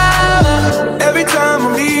sunflower. Every time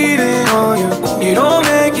I'm leaving on you, you don't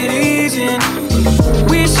make it easy.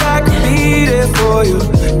 Wish I could be there for you.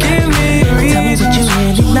 Give me a reason. Tell me what you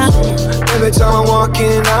really like. Every time I'm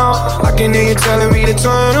walking out, I can hear you telling me to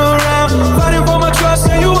turn around. Fighting for my trust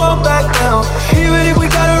and you won't back down. Even if we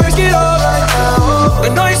gotta risk it all right now. I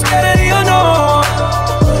know you're scared of the unknown.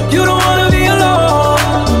 You don't wanna be alone.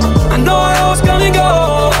 I know I always come and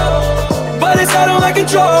go, but it's out of my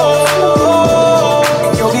control.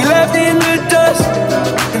 You'll be left in the dust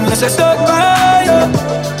unless I stuck by you.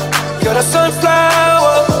 You're the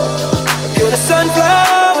sunflower. You're the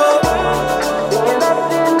sunflower. You're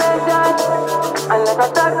left in the dust unless I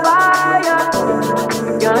stuck by you.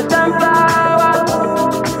 You're the sunflower.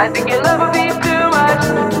 I think your love would be too much,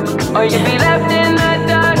 or you'd be left in the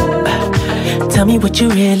dust. Tell me what you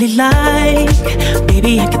really like.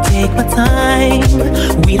 Baby, I can take my time.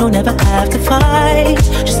 We don't ever have to fight.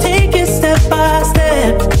 Just take it step by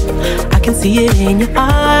step. I can see it in your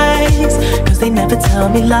eyes, cause they never tell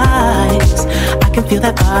me lies. I can feel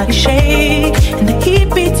that body shake and the heat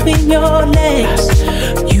between your legs.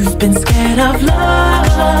 You've been scared of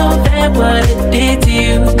love and what it did to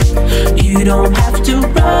you. You don't have to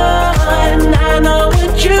run, I know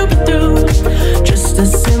what you've been through. Just a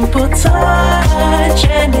simple touch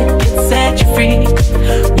and it can set you free.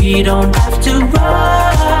 We don't have to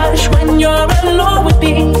rush when you're alone with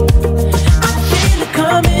me. I feel it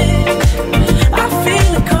coming, I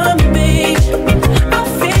feel it coming, babe. I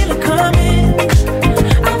feel it coming,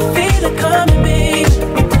 I feel it coming, babe.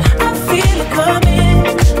 I feel it coming,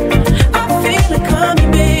 I feel it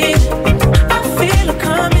coming, babe. I feel it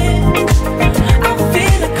coming, I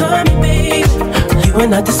feel it coming, babe. You are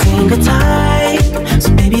not the single type, so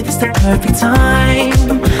baby this the perfect time.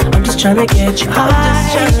 I'm just tryna get you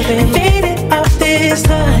high, faded off this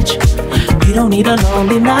touch. We don't need a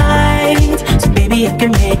lonely night, so baby I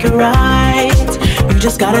can make it right. You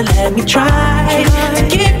just gotta let me try to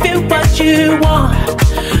give you what you want.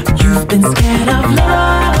 You've been scared of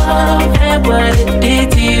love and what it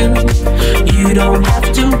did to you. You don't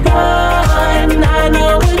have to run, I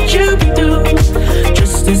know what you've been through.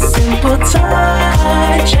 Just a simple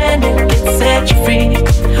touch and it can set you free.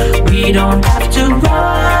 We don't have to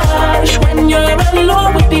rush when you're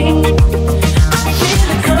alone with me. I feel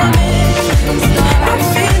it coming, I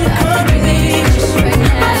feel it coming, babe.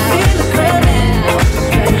 I feel it coming,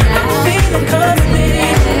 I feel it coming,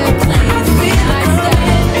 babe. I feel it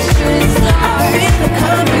coming, I feel it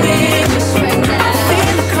coming, babe. I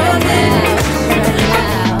feel it coming.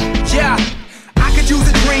 Yeah, I could use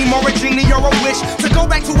a dream genie or a wish to go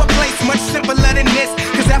back to a place much simpler than this.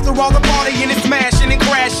 Cause after all the partying and smashing and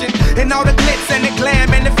crashing, and all the glitz and the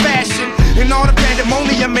glam and the fashion, and all the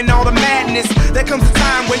pandemonium and all the madness, there comes a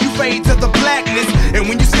time where you fade to the blackness. And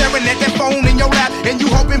when you're staring at that phone in your lap, and you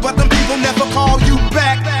hoping but them people never call you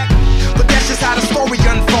back. But that's just how the story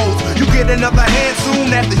unfolds. You get another hand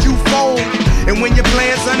soon after you fold. And when your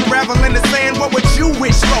plans unravel in the sand, what would you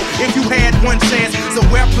wish for if you had one chance? So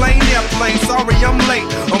airplane, sorry I'm late.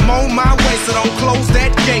 I'm on my way, so don't close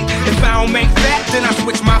that gate. If I don't make that, then I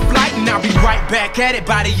switch my flight, and I'll be right back at it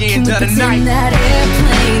by the end of the night. That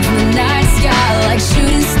airplane from the night sky like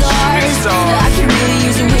shooting stars. I can really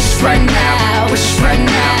use a wish right now, wish right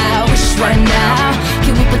now, wish right now.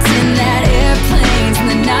 Can we pretend that airplanes in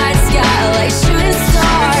the night sky like shooting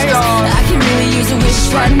stars? I can really use a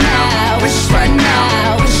wish right now, wish right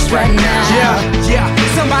now, wish right now. Yeah,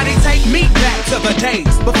 somebody take me back to the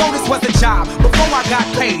days before this was a job, before I got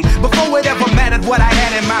paid, before it ever mattered what I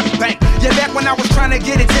had in my bank. Yeah, back when I was trying to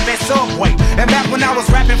get it to that Subway, and back when I was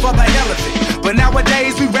rapping for the hell of it. But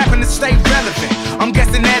nowadays we rapping to stay relevant. I'm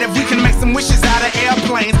guessing that if we can make some wishes out of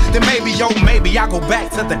airplanes, then maybe, yo, maybe I'll go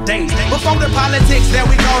back to the days before the politics that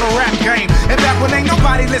we call the rap game. And back when ain't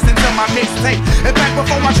nobody listened to my mixtape. And back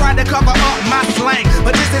before I tried to cover up my slang.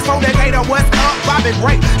 But this is for Decatur, what's up, Bobby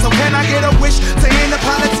Ray. So can I get a wish to end the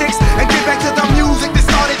politics and get back to the music that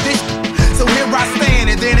started this? So here I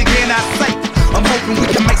stand, and then again I say, I'm hoping we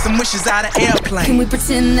can make some wishes out of airplanes. Can we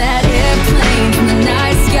pretend that airplane from the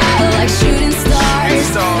night sky like shooting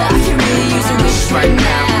stars? I can really use a wish right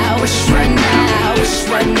now, wish right now, wish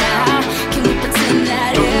right now. Can we pretend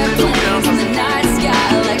that airplane from the night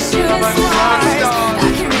sky like shooting stars? I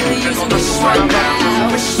can really use a wish right now,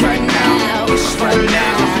 wish right now, wish right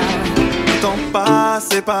now. Le temps passe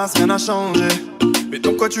et passe, rien n'a changé. Mais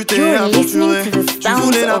donc quoi tu t'es aventuré? Tu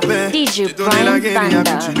voulais la paix, j'ai donné la guerre et a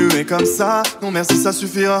continué comme ça. Non merci ça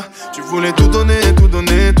suffira. Tu voulais tout donner, tout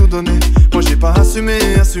donner, tout donner. Moi j'ai pas assumé,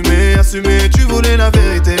 assumé, assumé. Tu voulais la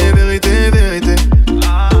vérité, vérité, vérité.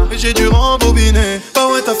 Mais j'ai dû rembobiner. Bah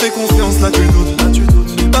ouais t'as fait confiance, là tu doutes, là tu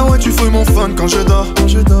doutes. Bah ouais tu fouilles mon fun quand je dors, quand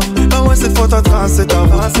je dors. Bah ouais cette fois ta trace, c'est ta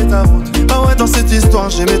route, c'est ta route. Bah ouais dans cette histoire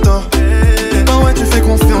j'ai mes torts. Bah ouais tu fais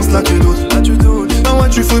confiance, là tu doutes, là tu doutes. Bah ouais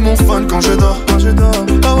tu fouilles mon fun quand je dors, quand je dors.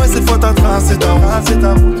 Bah ouais cette fois ta trace, c'est ta route, c'est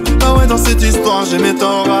ta route. Bah ouais dans cette histoire j'ai mes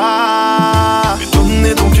torts. Mais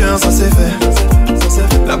donner ton cœur ça c'est fait.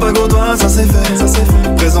 La bague au doigt ça c'est fait, ça c'est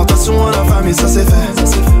fait. Présentation à la famille ça c'est fait, ça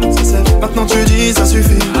c'est fait, ça c'est fait. Maintenant tu dis ça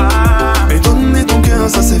suffit. Mais donner ton cœur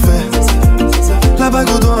ça c'est fait. La bague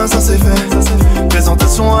au doigt ça c'est fait.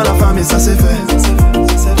 Présentation à la famille ça c'est fait, ça c'est fait,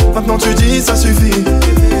 ça c'est fait. Maintenant tu dis ça suffit.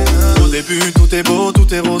 Au début tout est beau,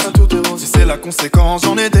 tout est rose. Si c'est la conséquence,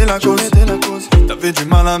 j'en étais la cause. T'avais du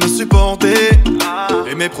mal à me supporter.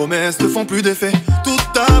 Et mes promesses te font plus d'effet. Tout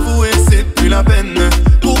avouer c'est plus la peine.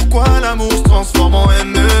 Pourquoi l'amour se transforme en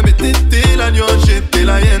haine? Mais t'étais la lionne, j'étais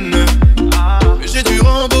la hyène. Mais j'ai dû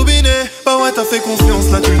rembobiner. Bah ouais t'as fait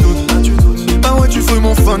confiance, là tu doutes, là tu doutes. Bah ouais tu fouilles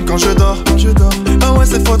mon fun quand je dors, quand je dors. Bah ouais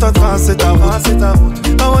cette fois ta trace, c'est ta route, c'est ta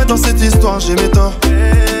route. Bah ouais dans cette histoire j'ai mes torts.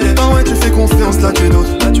 Bah ouais tu fais confiance, là tu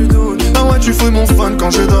doutes, là tu doutes. Bah ouais tu fouilles mon fun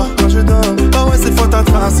quand je dors, quand je dors. Bah ouais cette fois ta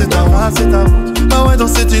trace, c'est ta route, c'est ta route. Bah ouais dans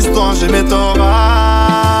cette histoire j'ai mes torts.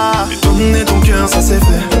 Et donner ton cœur ça c'est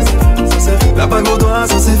fait. La bague au doigt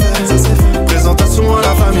ça c'est fait, ça c'est fait. Présentation à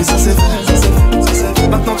la famille ça c'est fait, ça c'est fait, ça c'est fait.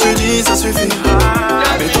 Maintenant tu dis ça suffit.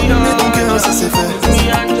 Mais donner ton cœur ça c'est fait.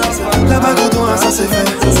 La bague au doigt ça c'est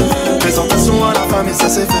fait. Présentation à la famille ça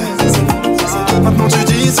c'est fait, ça c'est fait, ça c'est fait. Maintenant tu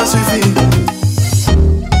dis ça suffit.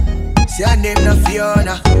 See her name na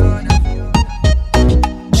Fiona.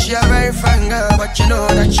 She a very fine girl, but you know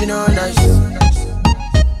that she no nice.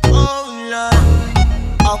 Oh Lord,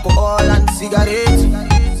 alcohol and cigarettes.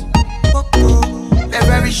 A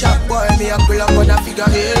very sharp boy, me a pull up on a figure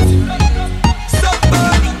eight.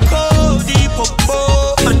 Somebody call the popo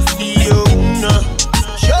and Fiona.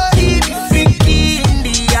 Surely be freaky in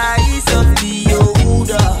the eyes of the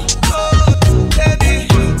older. Baby,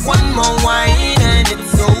 one more wine and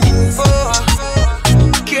it's over.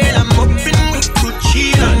 Girl, I'm up and we could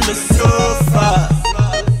chill on the sofa.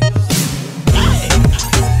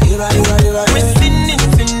 We're sitting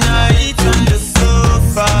tonight on the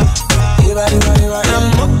sofa.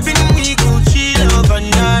 I'm up and we go chill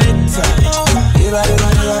overnight.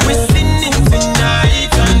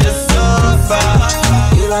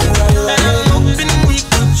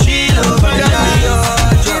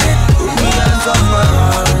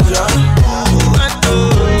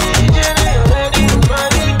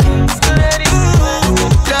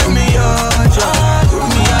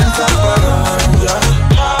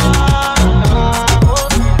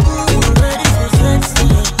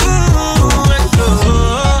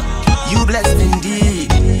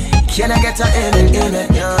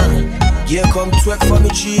 twerk for me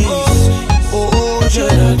cheese. Oh,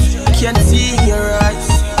 Janet, can't see in your eyes.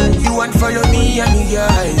 You want follow me and me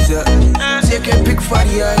guys. Take a pic for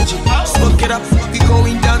the IG. Smoke it up, we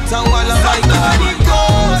going downtown while I'm like body go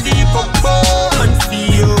deep up and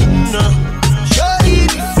feel no. Shorty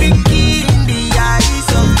be freaky in the eyes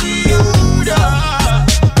of the older.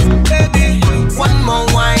 Baby, one more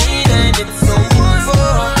wine and it's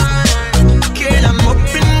over. Girl, I'm up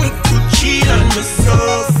and we could chill on the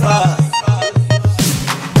sofa.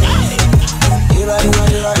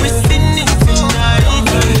 We're sitting tonight on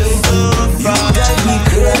the sofa. You drive me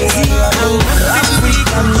crazy. I'm chill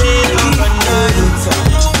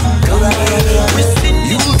over night.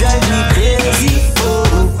 You drive me crazy.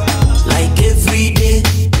 Oh, like every day.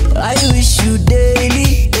 I wish you daily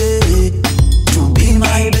to be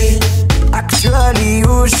my babe. Actually,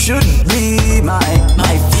 you should be my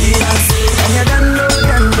fiancé. And you don't know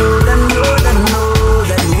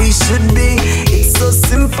that we should be. It's so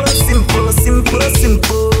simple,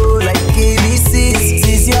 like ABC.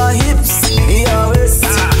 It's your hips, your waist,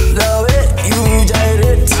 the way you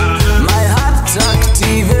gyrate. My heart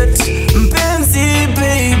activate. Fancy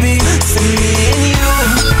baby, send me and you.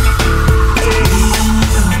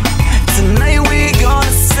 Tonight we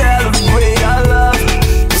gonna celebrate our love.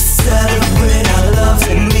 Celebrate our love.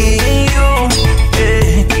 Send me and you,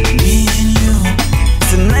 me and you.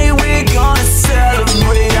 Tonight we gonna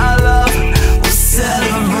celebrate our love. We'll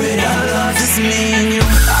celebrate our love. Just me and you.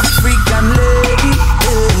 African lady,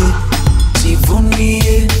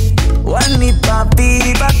 jivunie. Wanipa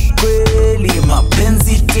biba kweli,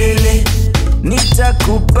 mapenzi tele.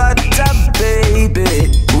 Nitakupata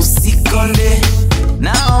baby, usikonde.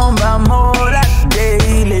 Naomba mola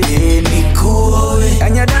daily, nikuoe.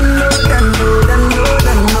 And you don't know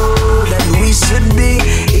that we should be.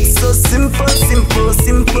 It's so simple,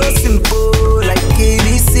 like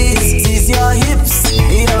ABC. It's your hips,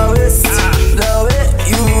 your waist, the way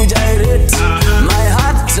you gyrate. My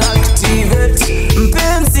heart activate.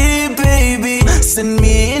 Fancy baby, send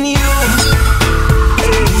me